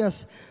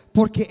gracias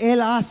porque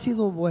Él ha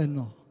sido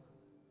bueno.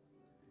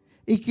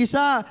 Y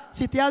quizá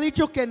si te ha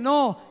dicho que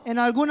no en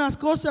algunas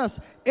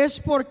cosas es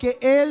porque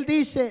Él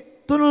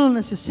dice, tú no lo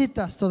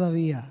necesitas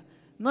todavía.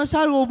 No es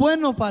algo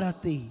bueno para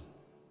ti.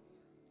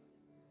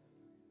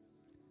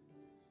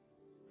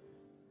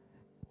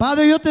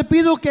 Padre, yo te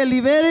pido que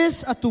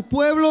liberes a tu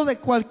pueblo de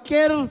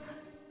cualquier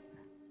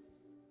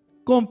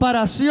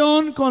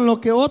comparación con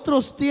lo que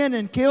otros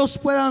tienen, que ellos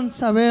puedan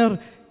saber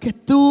que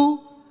tú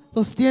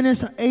los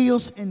tienes a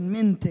ellos en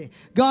mente.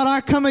 God,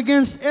 I come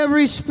against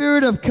every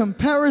spirit of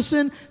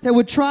comparison that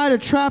would try to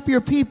trap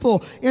your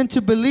people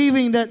into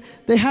believing that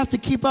they have to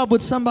keep up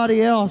with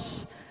somebody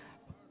else.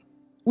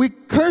 We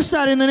curse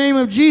that in the name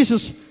of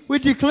Jesus. We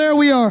declare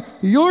we are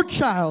your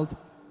child,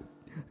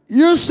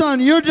 your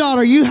son, your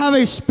daughter. You have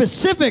a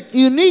specific,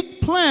 unique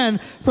plan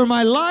for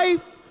my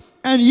life,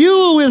 and you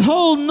will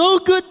withhold no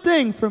good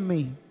thing from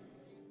me.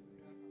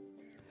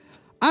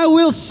 I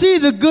will see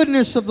the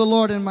goodness of the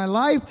Lord in my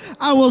life.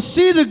 I will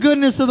see the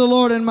goodness of the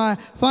Lord in my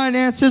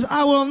finances.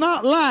 I will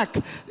not lack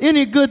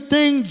any good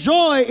thing.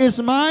 Joy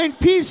is mine.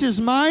 Peace is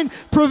mine.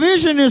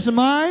 Provision is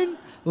mine.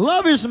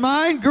 Love is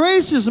mine.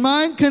 Grace is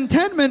mine.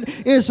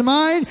 Contentment is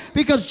mine,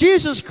 because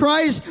Jesus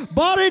Christ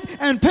bought it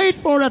and paid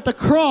for it at the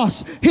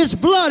cross. His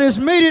blood has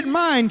made it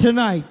mine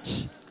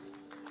tonight.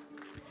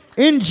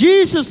 In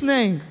Jesus'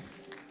 name.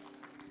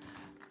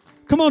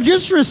 Come on,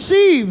 just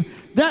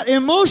receive that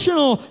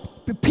emotional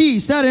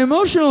peace, that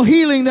emotional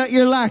healing that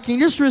you're lacking.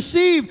 Just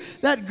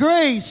receive that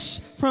grace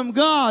from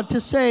God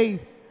to say,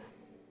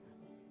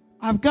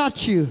 I've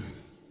got you.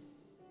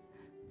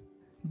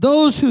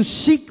 Those who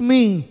seek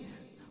me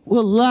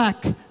will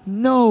lack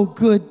no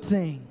good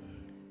thing.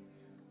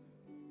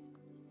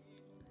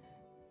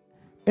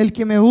 El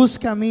que me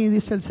busca a mí,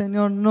 dice el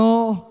Señor,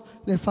 no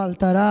le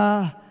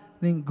faltará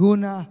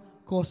ninguna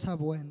cosa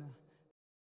buena.